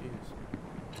so confused.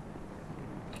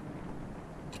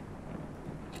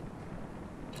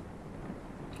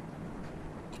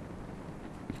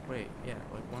 Wait, yeah,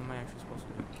 like what am I actually supposed to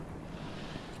do?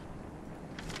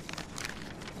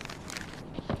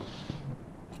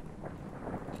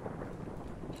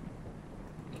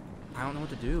 I don't know what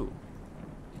to do.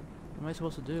 What am I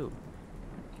supposed to do?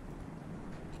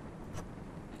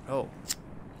 Oh.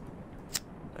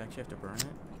 I actually have to burn it?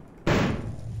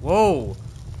 Whoa!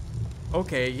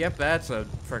 Okay, yep, that's a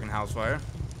freaking house fire.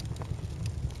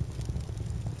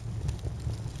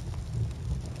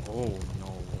 Oh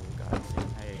no, God.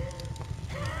 Hey.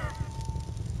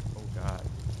 Oh God.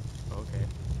 Okay.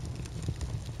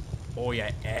 Oh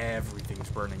yeah, everything's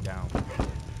burning down.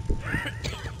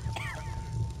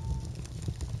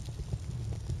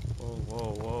 Whoa,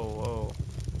 whoa, whoa, whoa.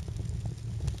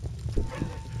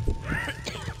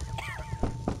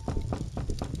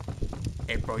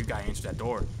 Hey bro, you gotta answer that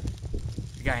door.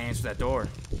 You gotta answer that door.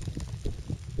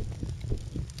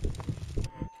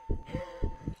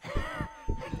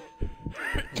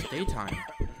 It's daytime.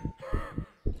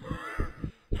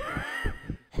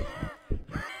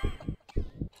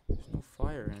 There's no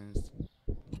fire and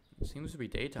it seems to be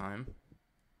daytime.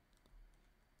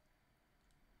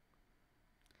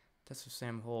 Death of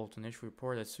Sam Holt. Initially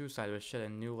reported that suicide was shed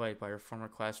in new light by her former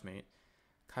classmate.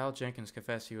 Kyle Jenkins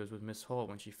confessed he was with Miss Holt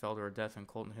when she fell to her death in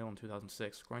Colton Hill in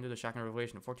 2006. According to the shocking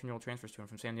revelation, a 14-year-old transfer student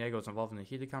from San Diego was involved in a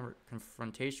heated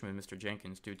confrontation with Mr.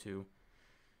 Jenkins due to...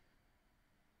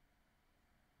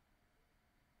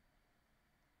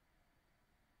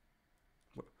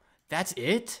 That's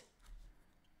it?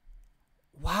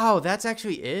 Wow, that's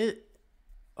actually it?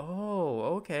 Oh,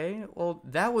 okay. Well,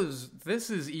 this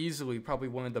is easily probably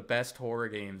one of the best horror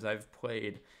games I've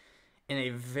played in a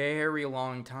very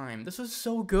long time. This was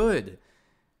so good.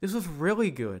 This was really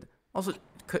good. Also,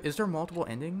 is there multiple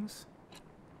endings?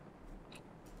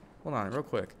 Hold on, real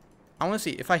quick. I want to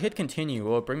see, if I hit continue,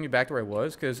 will it bring me back to where I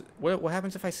was? Because what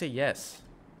happens if I say yes?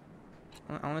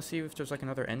 I want to see if there's like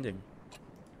another ending.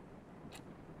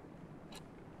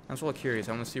 I'm just a little curious.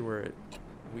 I want to see where it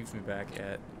leaves me back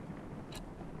at.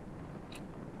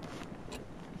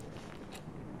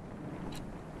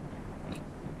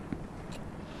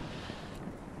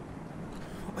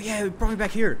 Oh yeah, it brought me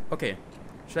back here. Okay.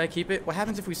 Should I keep it? What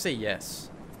happens if we say yes?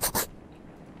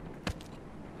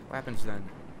 What happens then?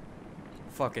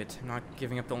 Fuck it. I'm not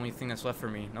giving up the only thing that's left for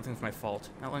me. Nothing's my fault.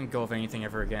 Not letting go of anything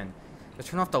ever again. Let's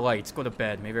turn off the lights. Go to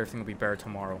bed. Maybe everything will be better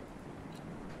tomorrow.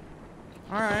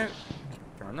 Alright.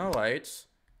 Turn the lights.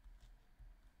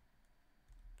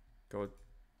 Go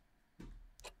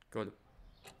to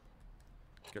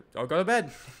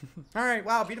bed. Alright,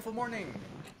 wow, beautiful morning.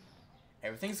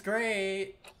 Everything's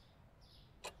great.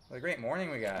 What a great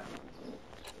morning we got.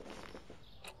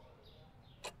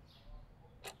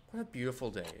 What a beautiful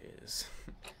day it is.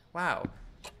 Wow.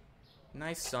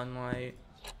 Nice sunlight.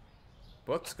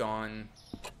 Book's gone.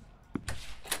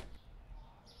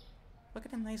 Look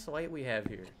at the nice light we have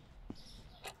here.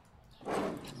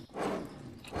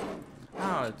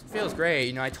 Oh, it feels great.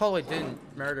 You know, I totally didn't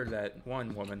murder that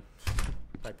one woman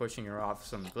by pushing her off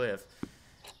some cliff.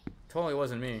 Totally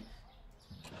wasn't me.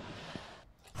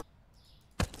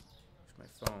 Here's my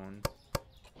phone.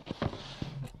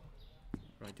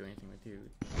 Really do anything with you?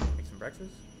 Make some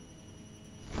breakfast?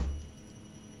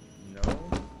 No.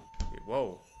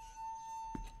 Whoa.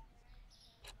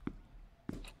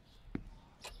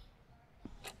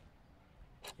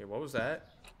 Okay, what was that?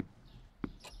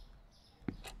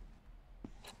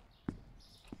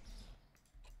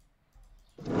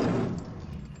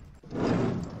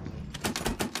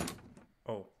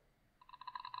 Oh.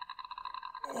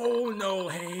 Oh no,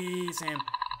 hey Sam.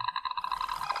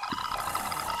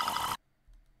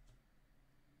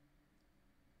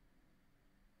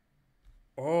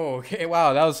 Oh, okay,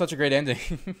 wow, that was such a great ending.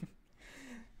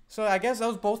 So I guess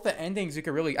those both the endings you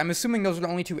could really... I'm assuming those are the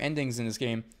only two endings in this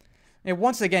game. And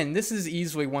once again, this is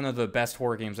easily one of the best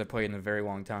horror games I've played in a very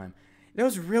long time. It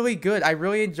was really good. I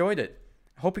really enjoyed it.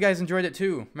 I hope you guys enjoyed it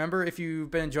too. Remember, if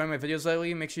you've been enjoying my videos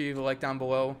lately, make sure you leave a like down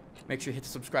below. Make sure you hit the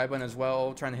subscribe button as well.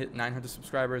 I'm trying to hit 900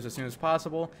 subscribers as soon as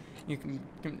possible.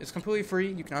 It's completely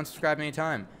free. You can unsubscribe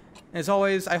anytime. And as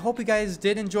always, I hope you guys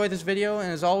did enjoy this video.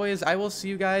 And as always, I will see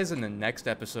you guys in the next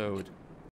episode.